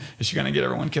moment and is she going to get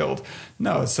everyone killed?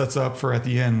 No, it sets up for at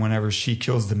the end whenever she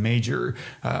kills the major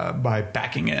by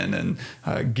backing in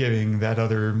and giving that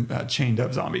other chained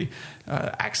up zombie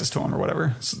access to him or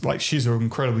whatever. It's like, she's an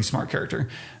incredibly smart character.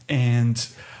 And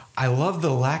I love the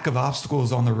lack of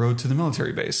obstacles on the road to the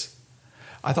military base.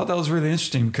 I thought that was really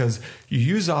interesting, because you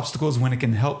use obstacles when it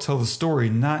can help tell the story,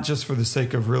 not just for the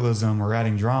sake of realism or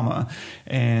adding drama.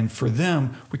 And for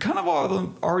them, we kind of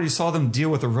already saw them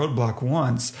deal with a roadblock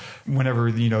once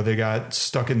whenever, they got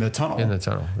stuck in the tunnel.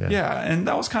 Yeah. And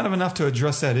that was kind of enough to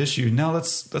address that issue. Now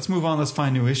let's move on. Let's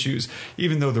find new issues,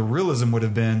 even though the realism would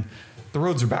have been the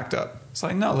roads are backed up. It's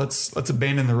like, no, let's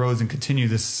abandon the roads and continue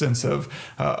this sense of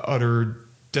utter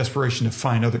desperation to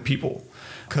find other people.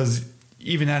 Because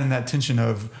even adding that tension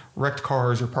of wrecked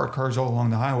cars or parked cars all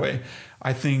along the highway,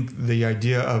 I think the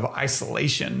idea of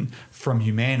isolation from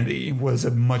humanity was a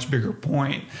much bigger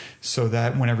point, so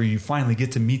that whenever you finally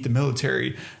get to meet the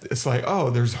military, it's like,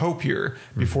 there's hope here,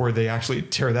 before they actually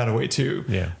tear that away too.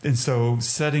 Yeah. And so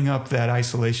setting up that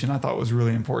isolation, I thought was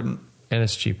really important. And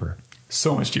it's cheaper.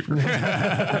 So much cheaper.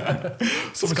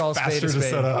 So much faster to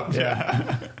set up.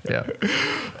 Yeah.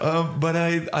 But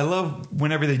I love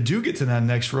whenever they do get to that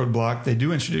next roadblock, they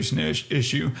do introduce an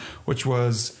issue, which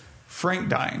was Frank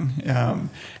dying.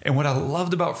 And what I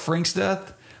loved about Frank's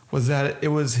death was that it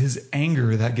was his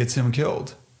anger that gets him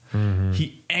killed. Mm-hmm.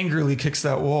 He angrily kicks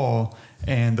that wall,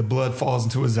 and the blood falls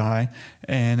into his eye.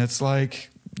 And it's like,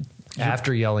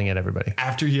 after yelling at everybody.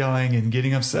 After yelling and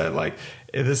getting upset, like,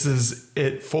 this is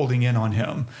it folding in on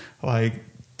him. Like,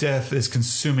 death is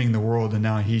consuming the world, and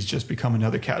now he's just become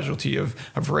another casualty of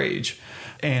rage.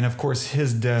 And of course,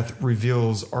 his death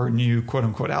reveals our new quote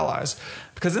unquote allies.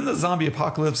 Because in the zombie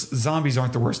apocalypse, zombies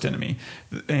aren't the worst enemy.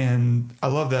 And I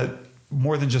love that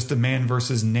more than just the man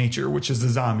versus nature, which is the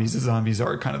zombies. The zombies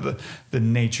are kind of the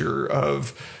nature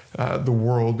of the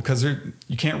world, because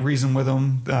you can't reason with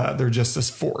them. They're just this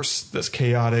force, this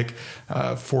chaotic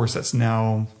force that's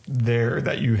now there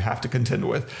that you have to contend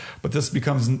with. But this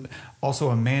becomes also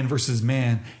a man versus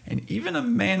man, and even a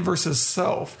man versus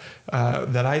self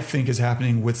that I think is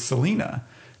happening with Selena.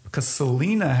 Because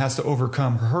Selena has to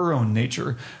overcome her own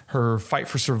nature, her fight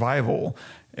for survival,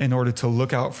 in order to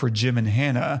look out for Jim and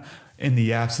Hannah in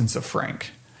the absence of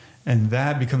Frank. And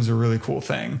that becomes a really cool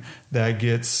thing that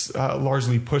gets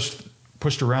largely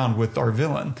pushed around with our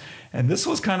villain. And this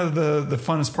was kind of the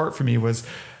funnest part for me was,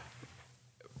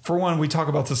 for one, we talk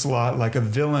about this a lot, like a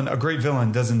great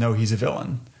villain doesn't know he's a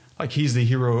villain. Like, he's the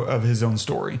hero of his own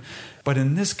story. But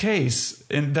in this case,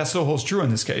 and that still holds true in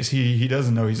this case, he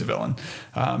doesn't know he's a villain.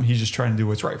 He's just trying to do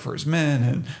what's right for his men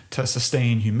and to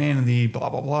sustain humanity, blah,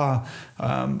 blah, blah.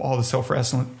 All the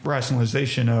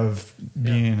self-rationalization of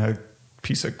being a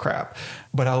piece of crap.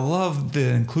 But I love the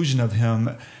inclusion of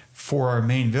him for our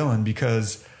main villain,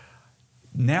 because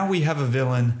now we have a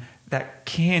villain that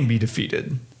can be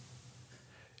defeated.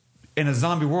 In a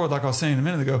zombie world, like I was saying a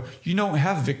minute ago, you don't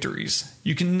have victories.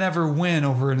 You can never win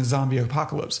over in a zombie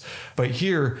apocalypse. But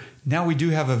here, now we do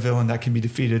have a villain that can be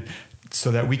defeated,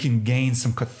 so that we can gain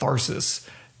some catharsis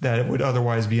that would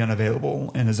otherwise be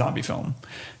unavailable in a zombie film.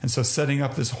 And so setting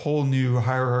up this whole new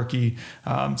hierarchy,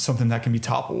 something that can be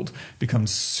toppled, becomes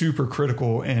super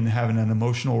critical in having an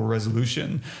emotional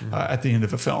resolution at the end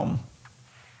of a film.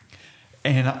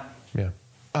 And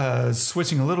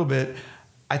switching a little bit,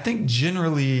 I think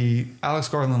generally Alex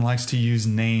Garland likes to use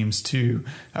names to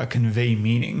convey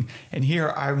meaning. And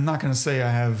here, I'm not going to say I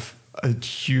have a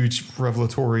huge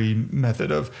revelatory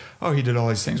method of, he did all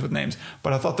these things with names.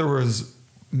 But I thought there was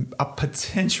a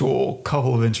potential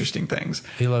couple of interesting things.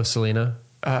 He loves Selena,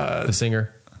 the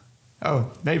singer. Oh,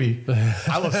 maybe.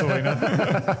 I love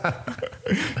Selena.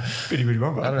 Bitty bitty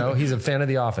bum bum. I don't know. He's a fan of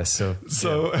The Office.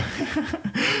 So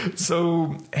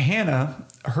Hannah,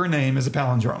 her name is a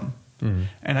palindrome. Mm-hmm.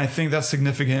 And I think that's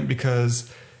significant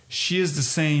because she is the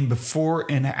same before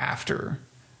and after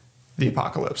the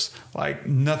apocalypse. Like,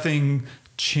 nothing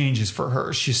changes for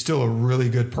her. She's still a really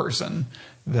good person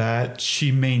that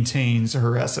she maintains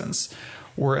her essence.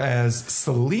 Whereas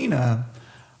Selena,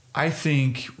 I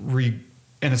think, in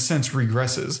a sense,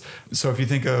 regresses. So if you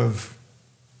think of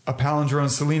a palindrome,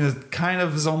 Selena kind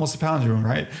of is almost a palindrome,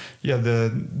 right?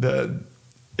 Yeah,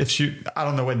 if she, I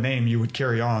don't know what name you would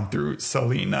carry on through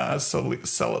Selena,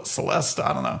 Celeste,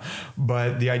 I don't know.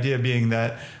 But the idea being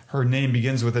that her name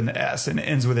begins with an S and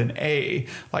ends with an A.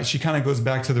 Like, she kind of goes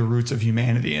back to the roots of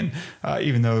humanity. And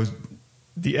even though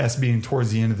the S being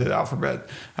towards the end of the alphabet,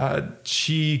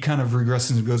 she kind of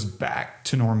regresses and goes back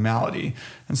to normality.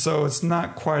 And so it's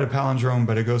not quite a palindrome,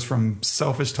 but it goes from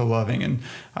selfish to loving. And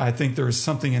I think there's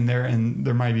something in there, and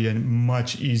there might be a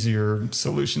much easier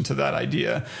solution to that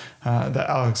idea that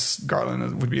Alex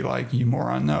Garland would be like, you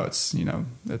moron. No, it's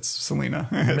Selena.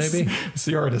 Maybe. It's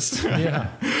the artist.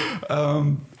 Yeah.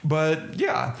 But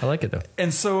yeah, I like it though.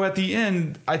 And so at the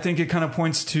end, I think it kind of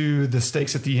points to the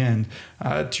stakes at the end,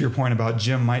 to your point about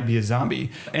Jim might be a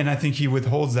zombie. And I think he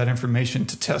withholds that information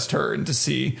to test her and to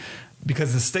see,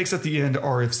 because the stakes at the end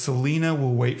are if Selena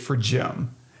will wait for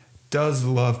Jim, does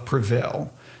love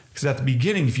prevail? Because at the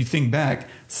beginning, if you think back,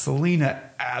 Selena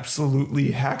absolutely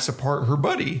hacks apart her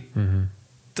buddy. Mm-hmm.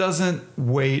 Doesn't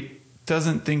wait,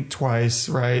 doesn't think twice,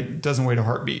 right? Doesn't wait a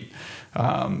heartbeat,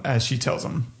 as she tells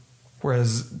him.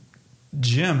 Whereas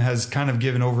Jim has kind of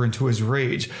given over into his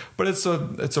rage, but it's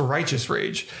a righteous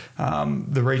rage,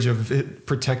 the rage of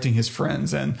protecting his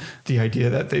friends and the idea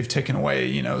that they've taken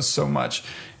away, so much,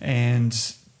 and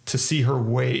to see her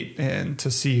wait and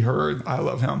to see her, I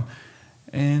love him.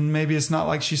 And maybe it's not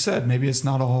like she said, maybe it's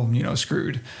not all,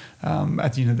 screwed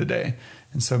at the end of the day.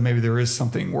 And so maybe there is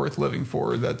something worth living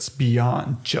for that's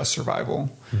beyond just survival.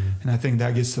 Mm-hmm. And I think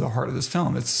that gets to the heart of this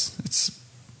film. It's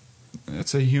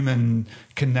a human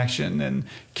connection, and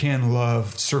can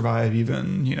love survive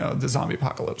even, the zombie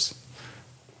apocalypse?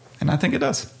 And I think it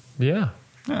does. Yeah.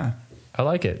 Yeah. I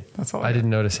like it. That's all I didn't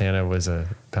notice Hannah was a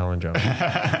palindrome.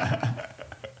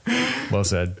 Well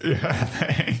said. Yeah,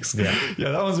 thanks. Yeah,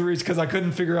 that was a reach because I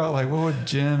couldn't figure out what would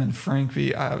Jim and Frank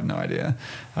be. I have no idea.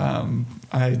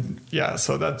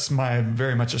 So that's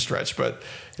very much a stretch. But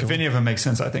if any of them make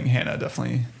sense, I think Hannah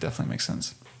definitely makes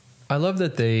sense. I love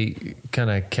that they kind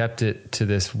of kept it to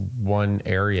this one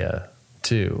area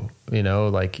too. They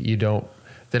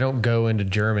don't go into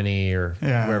Germany or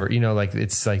wherever.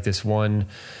 It's like this one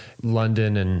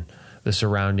London and the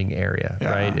surrounding area,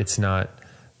 right? It's not.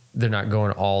 They're not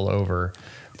going all over.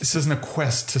 This isn't a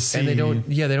quest to see. And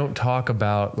they don't talk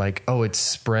about it's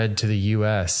spread to the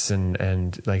US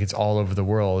and it's all over the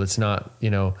world. It's not,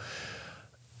 so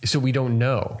we don't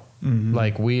know.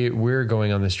 Mm-hmm. We're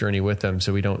going on this journey with them,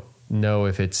 so we don't know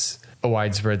if it's a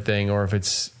widespread thing or if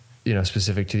it's,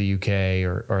 specific to the UK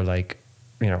or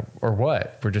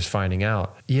what. We're just finding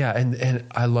out. Yeah. And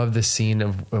I love the scene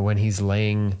of when he's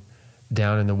laying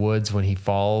down in the woods, when he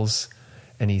falls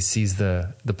and he sees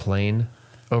the plane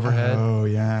overhead. Oh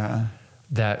yeah.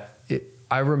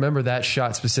 I remember that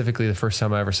shot specifically the first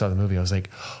time I ever saw the movie. I was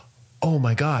like, oh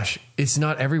my gosh, it's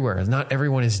not everywhere. Not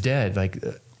everyone is dead.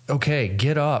 Okay,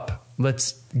 get up.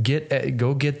 Let's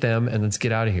go get them and let's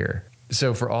get out of here.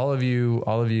 So for all of you,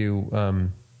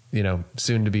 soon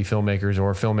to be filmmakers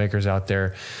or filmmakers out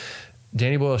there,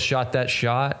 Danny Boyle shot that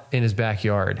shot in his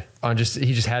backyard.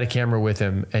 He just had a camera with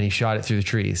him and he shot it through the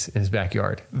trees in his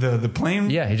backyard. The plane?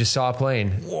 Yeah, he just saw a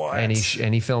plane. What? And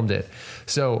he filmed it.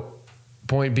 So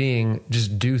point being,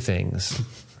 just do things.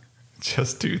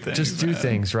 Just do things. Just do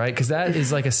things, right? Because that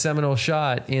is like a seminal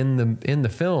shot in the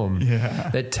film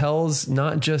that tells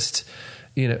not just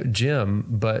Jim,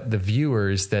 but the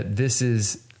viewers that this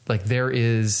is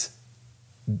there's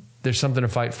something to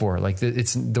fight for.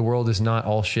 The world is not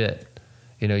all shit.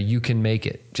 You can make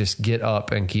it. Just get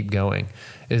up and keep going.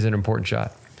 Is an important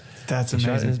shot. That's amazing.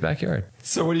 Shot in his backyard.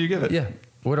 So what do you give it? Yeah.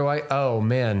 What do I? Oh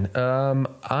man. I'm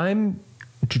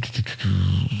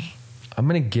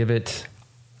gonna give it.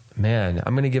 Man,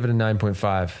 I'm gonna give it a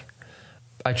 9.5.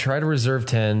 I try to reserve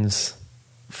 10s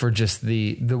for just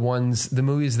the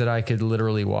movies that I could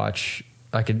literally watch.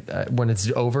 I could when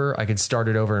it's over, I could start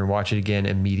it over and watch it again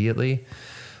immediately.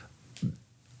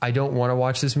 I don't want to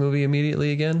watch this movie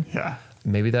immediately again. Yeah.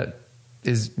 Maybe that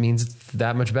means it's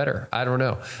that much better. I don't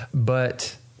know.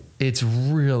 But it's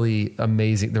really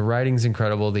amazing. The writing's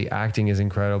incredible. The acting is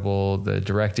incredible. The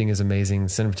directing is amazing.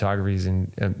 Cinematography is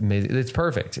amazing. It's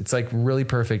perfect. It's really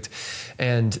perfect.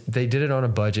 And they did it on a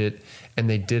budget and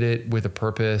they did it with a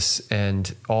purpose,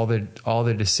 and all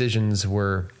the decisions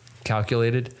were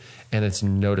calculated and it's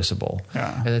noticeable.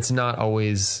 Yeah. And it's not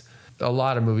always... A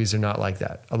lot of movies are not like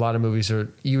that. A lot of movies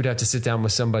you would have to sit down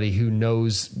with somebody who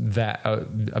knows that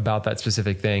about that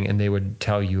specific thing, and they would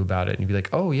tell you about it, and you'd be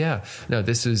like, "Oh yeah, no,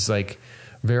 this is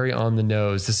very on the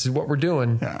nose. This is what we're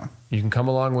doing. Yeah. You can come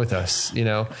along with us, you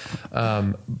know?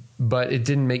 But it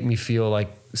didn't make me feel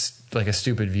like a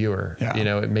stupid viewer. Yeah. You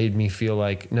know, it made me feel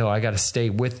like, no, I got to stay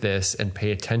with this and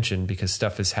pay attention because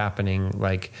stuff is happening.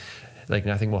 Like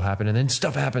nothing will happen. And then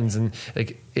stuff happens and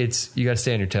like you got to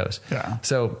stay on your toes. Yeah.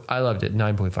 So I loved it.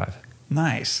 9.5.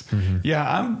 Nice.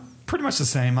 Yeah, I'm pretty much the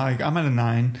same. I'm at a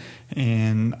 9,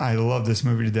 and I love this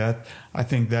movie to death. I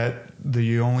think that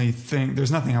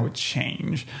there's nothing I would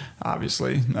change,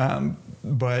 obviously,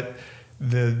 but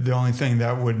the only thing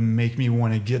that would make me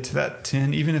want to get to that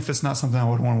 10, even if it's not something I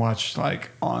would want to watch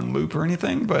like on loop or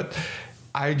anything, but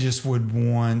I just would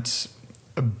want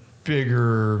a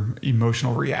bigger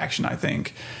emotional reaction, I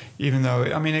think. Even though,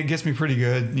 I mean, it gets me pretty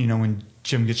good, you know, when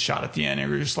Jim gets shot at the end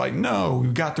and we're just like, no, we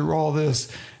got through all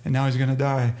this and now he's going to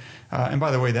die. And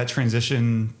by the way, that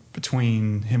transition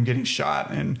between him getting shot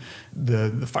and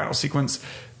the final sequence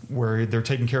where they're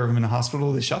taking care of him in the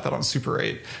hospital, they shot that on Super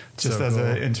 8 just So as cool.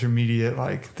 an intermediate,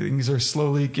 like things are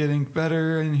slowly getting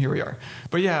better and here we are.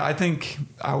 But yeah, I think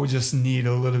I would just need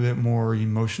a little bit more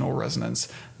emotional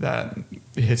resonance that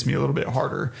hits me a little bit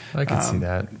harder. I can see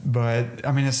that. But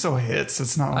I mean, it still hits.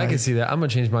 It's not like, I can see that. I'm going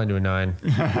to change mine to a 9.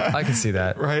 I can see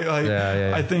that. right? Like,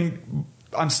 Yeah. I think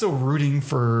I'm still rooting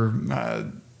for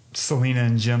Selena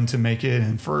and Jim to make it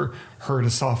and for her to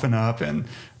soften up. And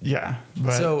yeah.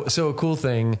 But So a cool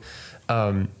thing.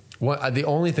 The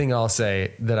only thing I'll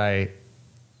say that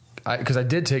because I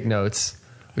did take notes,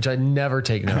 which I never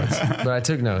take notes, but I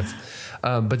took notes.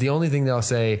 But the only thing that I'll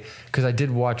say, because I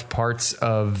did watch parts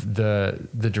of the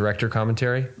director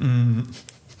commentary.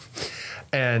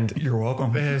 And you're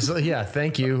welcome. yeah,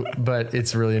 thank you. But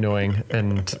it's really annoying,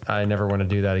 and I never want to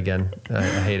do that again. I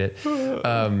hate it.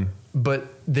 But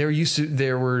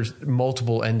there were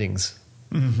multiple endings.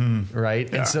 Right.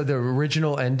 Yeah. And so the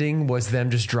original ending was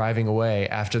them just driving away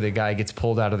after the guy gets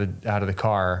pulled out of the back of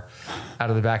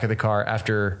the car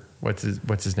after what's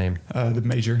his name? The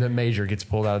Major. The Major gets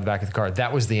pulled out of the back of the car.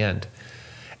 That was the end.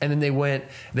 And then they went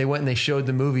and they showed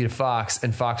the movie to Fox,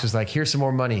 and Fox was like, here's some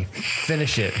more money.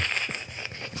 Finish it.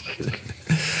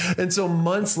 And so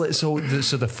months later, so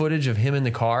the footage of him in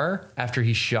the car after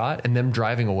he's shot and them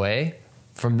driving away,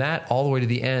 from that all the way to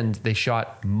the end, they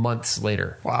shot months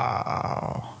later.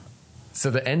 Wow. So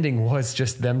the ending was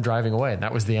just them driving away, and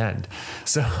that was the end.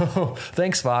 So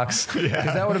thanks, Fox.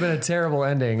 Because that would have been a terrible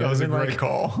ending. That It was would a have been great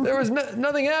call. There was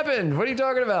nothing happened. What are you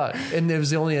talking about? And it was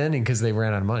the only ending because they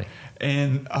ran out of money.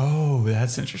 And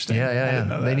that's interesting. I didn't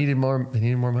know that. They needed more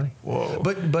money. Whoa.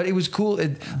 But it was cool.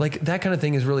 Like that kind of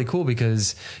thing is really cool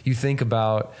because you think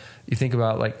about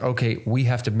like, okay, we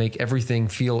have to make everything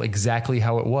feel exactly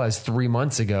how it was 3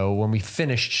 months ago when we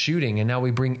finished shooting, and now we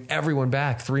bring everyone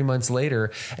back 3 months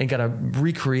later and got to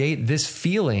recreate this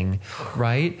feeling,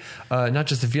 right? Not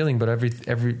just the feeling, but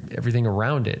everything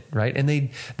around it, right? And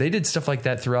they did stuff like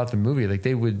that throughout the movie. Like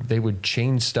they would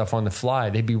change stuff on the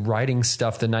fly. They'd be writing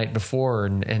stuff the night before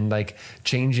and like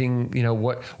changing, you know,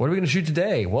 what are we going to shoot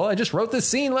today? Well, I just wrote this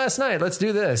scene last night. Let's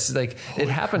do this. Like it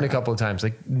happened a couple of times.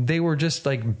 Like they were just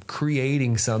like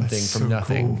creating something That's from so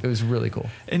nothing. cool. It was really cool.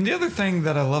 And the other thing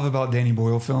that I love about Danny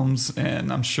Boyle films,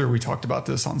 and I'm sure we talked about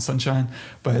this on Sunshine,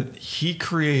 but he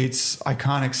creates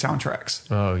iconic soundtracks.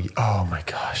 Oh my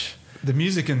gosh. The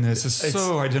music in this is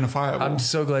so identifiable. I'm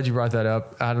so glad you brought that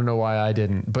up. I don't know why I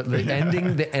didn't, but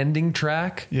the ending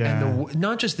track, and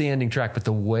not just the ending track, but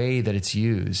the way that it's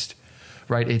used,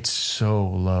 right? It's so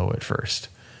low at first.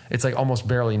 It's like almost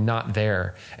barely not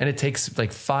there. And it takes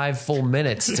like 5 full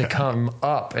minutes to come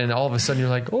up. And all of a sudden you're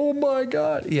like, oh my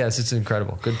God. Yes, it's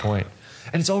incredible. Good point.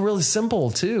 And it's all really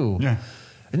simple too. Yeah.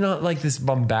 And not like this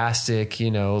bombastic,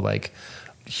 you know, like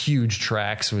huge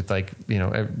tracks with like, you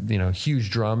know,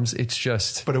 huge drums. It's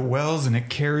just. But it wells and it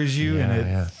carries you and it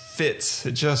yeah. fits.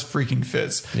 It just freaking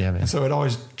fits. Yeah, man. And so it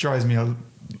always drives me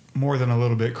more than a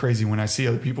little bit crazy when I see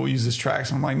other people use this track.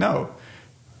 So I'm like, no.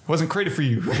 It wasn't created for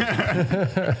you.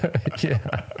 Yeah.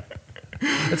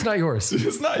 It's not yours.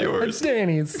 It's not yours. It's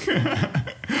Danny's.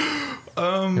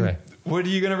 Anyway. What are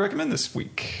you going to recommend this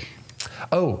week?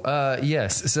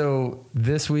 Yes. So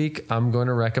this week I'm going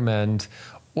to recommend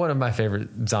one of my favorite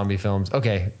zombie films.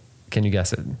 Okay. Can you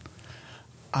guess it?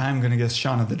 I'm going to guess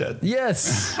Shaun of the Dead.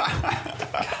 Yes.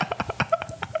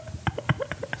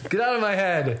 Get out of my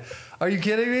head. Are you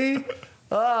kidding me?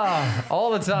 All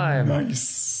the time.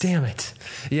 Nice. Damn it.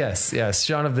 Yes.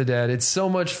 Shaun of the Dead. It's so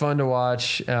much fun to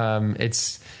watch.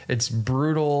 It's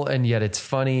brutal and yet it's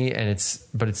funny and it's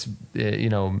you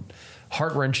know,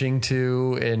 heart-wrenching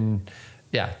too. And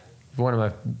yeah, one of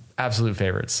my absolute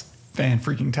favorites.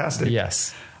 Fan-freaking-tastic.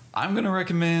 Yes. I'm going to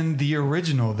recommend the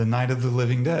original, The Night of the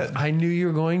Living Dead. I knew you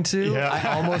were going to. Yeah.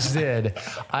 I almost did.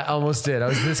 I was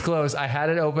this close. I had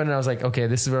it open and I was like, okay,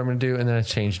 this is what I'm going to do. And then I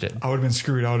changed it. I would have been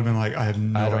screwed. I would have been like, I have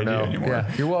no idea anymore.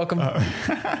 Yeah, you're welcome.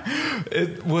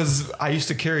 I used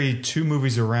to carry 2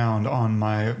 movies around on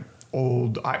my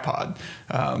old iPod.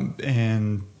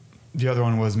 And the other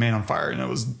one was Man on Fire, and it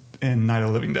was in Night of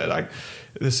the Living Dead.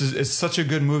 It's such a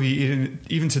good movie.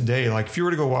 Even today, like if you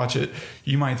were to go watch it,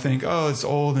 you might think, oh, it's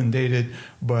old and dated,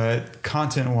 but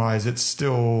content wise, it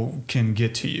still can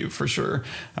get to you for sure.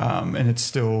 And it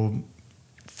still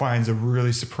finds a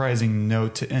really surprising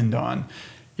note to end on.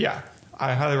 Yeah,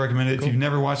 I highly recommend it. Cool. If you've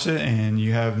never watched it and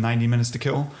you have 90 minutes to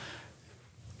kill,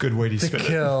 good way to spend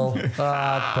it.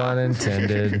 Pun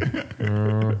intended.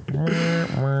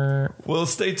 Well,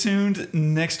 stay tuned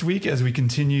next week as we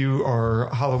continue our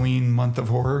Halloween month of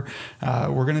horror.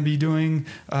 We're going to be doing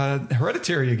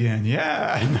Hereditary again.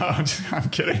 Yeah, no, I'm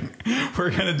kidding.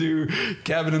 We're going to do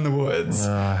Cabin in the Woods.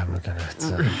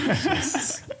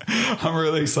 I'm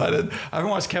really excited. I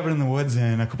haven't watched Cabin in the Woods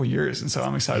in a couple of years, and so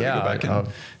I'm excited to go back and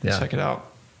check it out.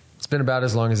 It's been about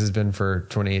as long as it's been for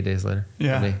 28 Days Later.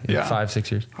 Yeah.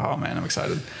 5-6 years. Oh, man, I'm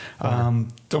excited.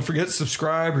 Don't forget to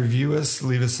subscribe, review us,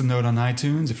 leave us a note on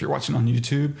iTunes. If you're watching on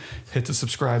YouTube, hit the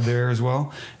subscribe there as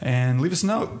well. And leave us a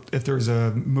note if there's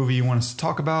a movie you want us to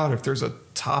talk about, if there's a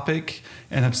topic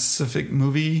in a specific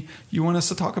movie you want us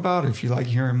to talk about, or if you like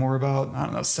hearing more about, I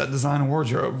don't know, set design and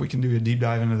wardrobe. We can do a deep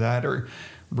dive into that, or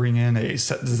bring in a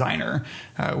set designer.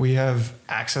 We have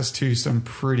access to some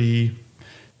pretty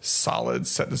solid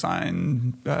set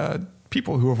design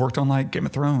people who have worked on like Game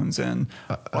of Thrones and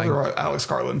other Alex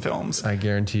Garland films. I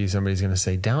guarantee you somebody's going to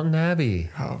say Downton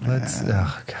Abbey. Oh, man.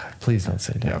 God, please don't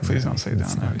say Downton Abbey. Yeah, please don't say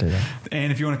Downton Abbey.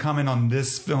 And if you want to comment on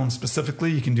this film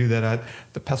specifically, you can do that at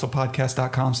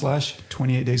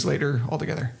thepestlepodcast.com/28 days later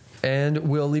altogether. And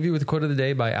we'll leave you with a quote of the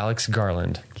day by Alex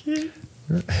Garland.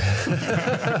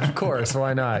 Of course,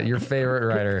 why not? Your favorite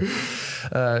writer.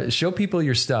 Show people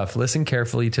your stuff. Listen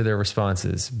carefully to their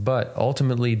responses, but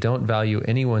ultimately don't value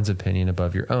anyone's opinion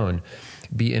above your own.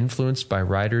 Be influenced by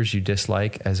writers you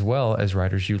dislike as well as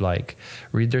writers you like.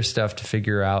 Read their stuff to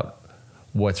figure out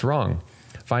what's wrong.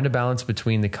 Find a balance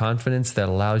between the confidence that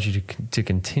allows you to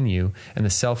continue and the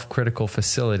self-critical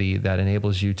facility that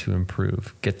enables you to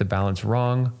improve. Get the balance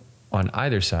wrong on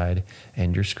either side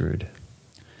and you're screwed.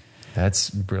 That's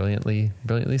brilliantly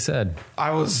said.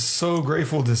 I was so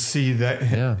grateful to see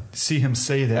that, see him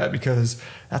say that, because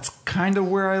that's kind of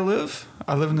where I live.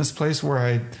 I live in this place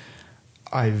where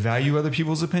I value other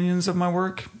people's opinions of my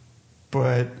work,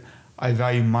 but I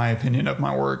value my opinion of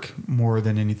my work more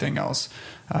than anything else.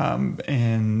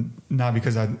 And not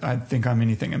because I think I'm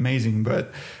anything amazing,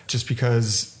 but just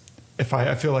because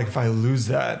I feel like if I lose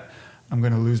that, I'm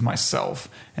going to lose myself.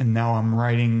 And now I'm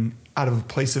writing out of a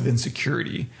place of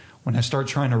insecurity. When I start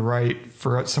trying to write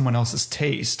for someone else's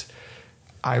taste,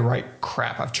 I write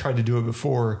crap. I've tried to do it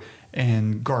before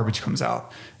and garbage comes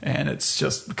out. And it's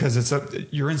just because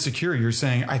you're insecure. You're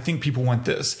saying, I think people want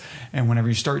this. And whenever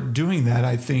you start doing that,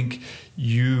 I think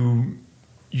you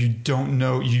don't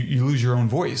know, you lose your own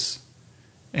voice.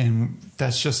 And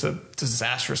that's just a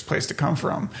disastrous place to come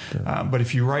from. Yeah. But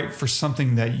if you write for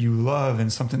something that you love and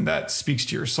something that speaks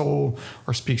to your soul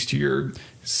or speaks to your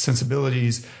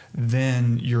sensibilities,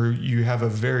 then you have a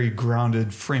very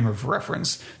grounded frame of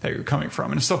reference that you're coming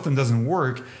from. And if something doesn't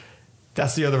work,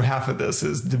 that's the other half of this,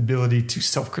 is the ability to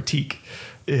self-critique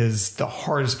is the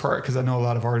hardest part, because I know a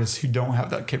lot of artists who don't have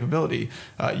that capability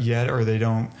yet, or they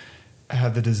don't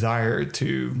have the desire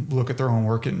to look at their own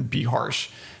work and be harsh.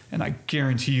 And I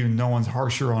guarantee you no one's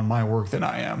harsher on my work than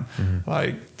I am.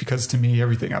 Mm-hmm. Because to me,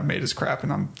 everything I've made is crap,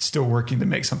 and I'm still working to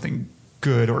make something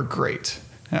good or great.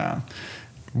 Yeah.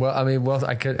 Well,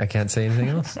 I can't say anything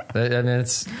else. I mean,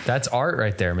 that's art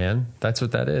right there, man. That's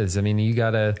what that is. I mean, you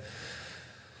gotta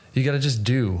just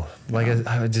do.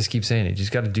 I would just keep saying it. You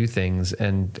just got to do things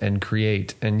and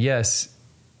create. And yes,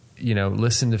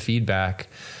 listen to feedback,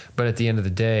 but at the end of the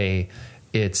day,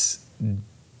 it's,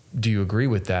 do you agree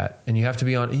with that? And you have to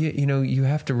be you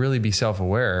have to really be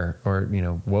self-aware, or,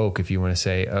 woke, if you want to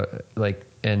say,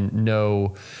 and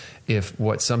know if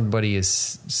what somebody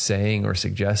is saying or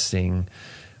suggesting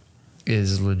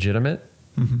is legitimate,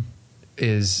 mm-hmm.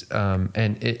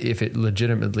 And if it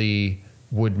legitimately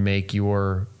would make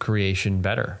your creation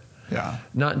better. Yeah.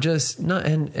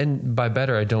 And by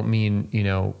better, I don't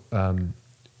mean,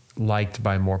 liked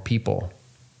by more people.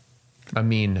 I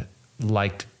mean,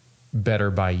 liked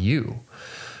better by you.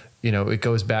 It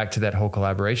goes back to that whole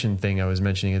collaboration thing I was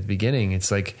mentioning at the beginning.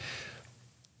 It's like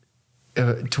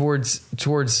towards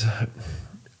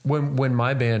when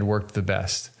my band worked the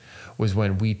best was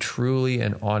when we truly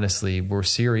and honestly were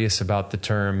serious about the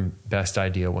term best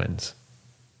idea wins,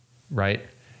 right?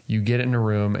 You get in a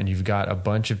room and you've got a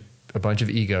bunch of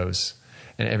egos,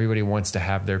 and everybody wants to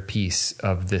have their piece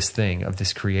of this thing, of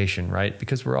this creation, right?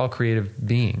 Because we're all creative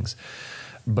beings.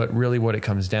 But really what it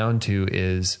comes down to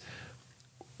is,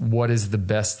 what is the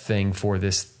best thing for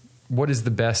this? What is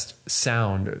the best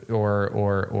sound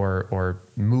or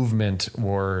movement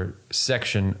or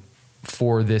section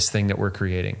for this thing that we're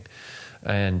creating?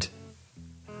 And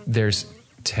there's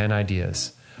 10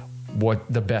 ideas.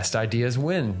 What the best ideas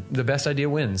win. The best idea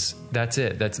wins. That's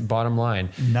it. That's bottom line.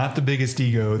 Not the biggest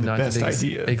ego, the best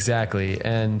idea. Exactly.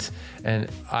 And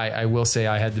I will say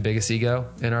I had the biggest ego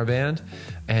in our band,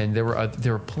 and there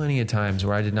were plenty of times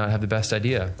where I did not have the best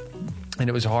idea, and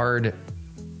it was hard.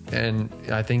 And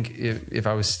I think if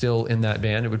I was still in that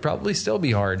band, it would probably still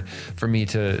be hard for me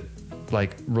to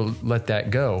let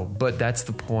that go. But that's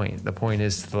the point. The point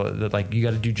is that you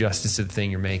got to do justice to the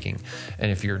thing you're making.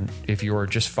 And if you're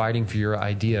just fighting for your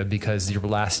idea because your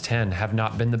last 10 have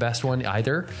not been the best one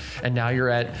either, and now you're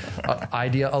at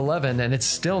idea 11 and it's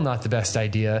still not the best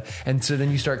idea, and so then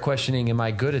you start questioning, am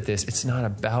I good at this? It's not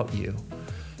about you,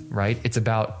 right? It's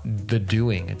about the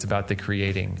doing. It's about the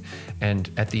creating. And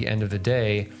at the end of the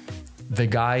day, the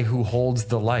guy who holds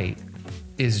the light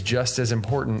is just as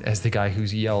important as the guy who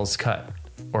yells cut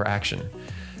or action.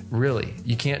 Really,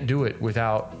 you can't do it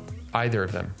without either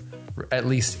of them, at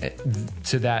least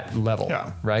to that level,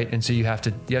 right? And so you have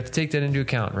to take that into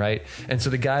account, right? And so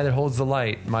the guy that holds the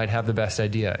light might have the best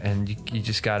idea, and you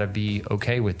just got to be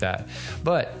okay with that.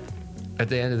 But at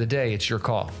the end of the day, it's your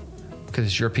call because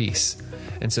it's your piece.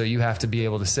 And so you have to be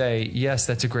able to say, yes,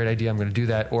 that's a great idea, I'm going to do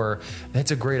that, or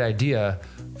that's a great idea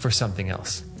for something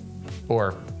else,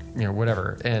 or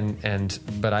whatever.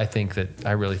 But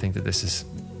I really think that this is,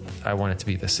 I want it to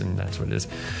be this, and that's what it is.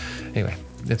 Anyway,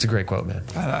 it's a great quote, man.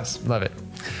 Nice. Love it.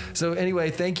 So anyway,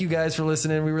 thank you guys for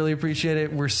listening. We really appreciate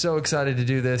it. We're so excited to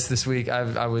do this week. I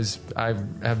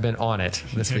have been on it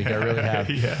this week. I really have.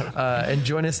 Yeah. And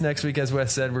join us next week. As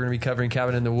Wes said, we're going to be covering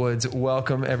Cabin in the Woods.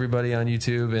 Welcome everybody on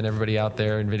YouTube and everybody out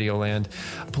there in video land.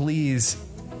 Please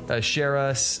share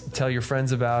us, tell your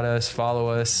friends about us, follow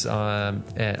us,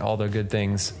 and all the good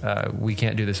things. We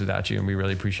can't do this without you, and we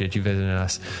really appreciate you visiting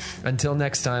us. Until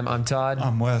next time, I'm Todd.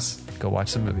 I'm Wes. Go watch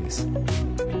some movies.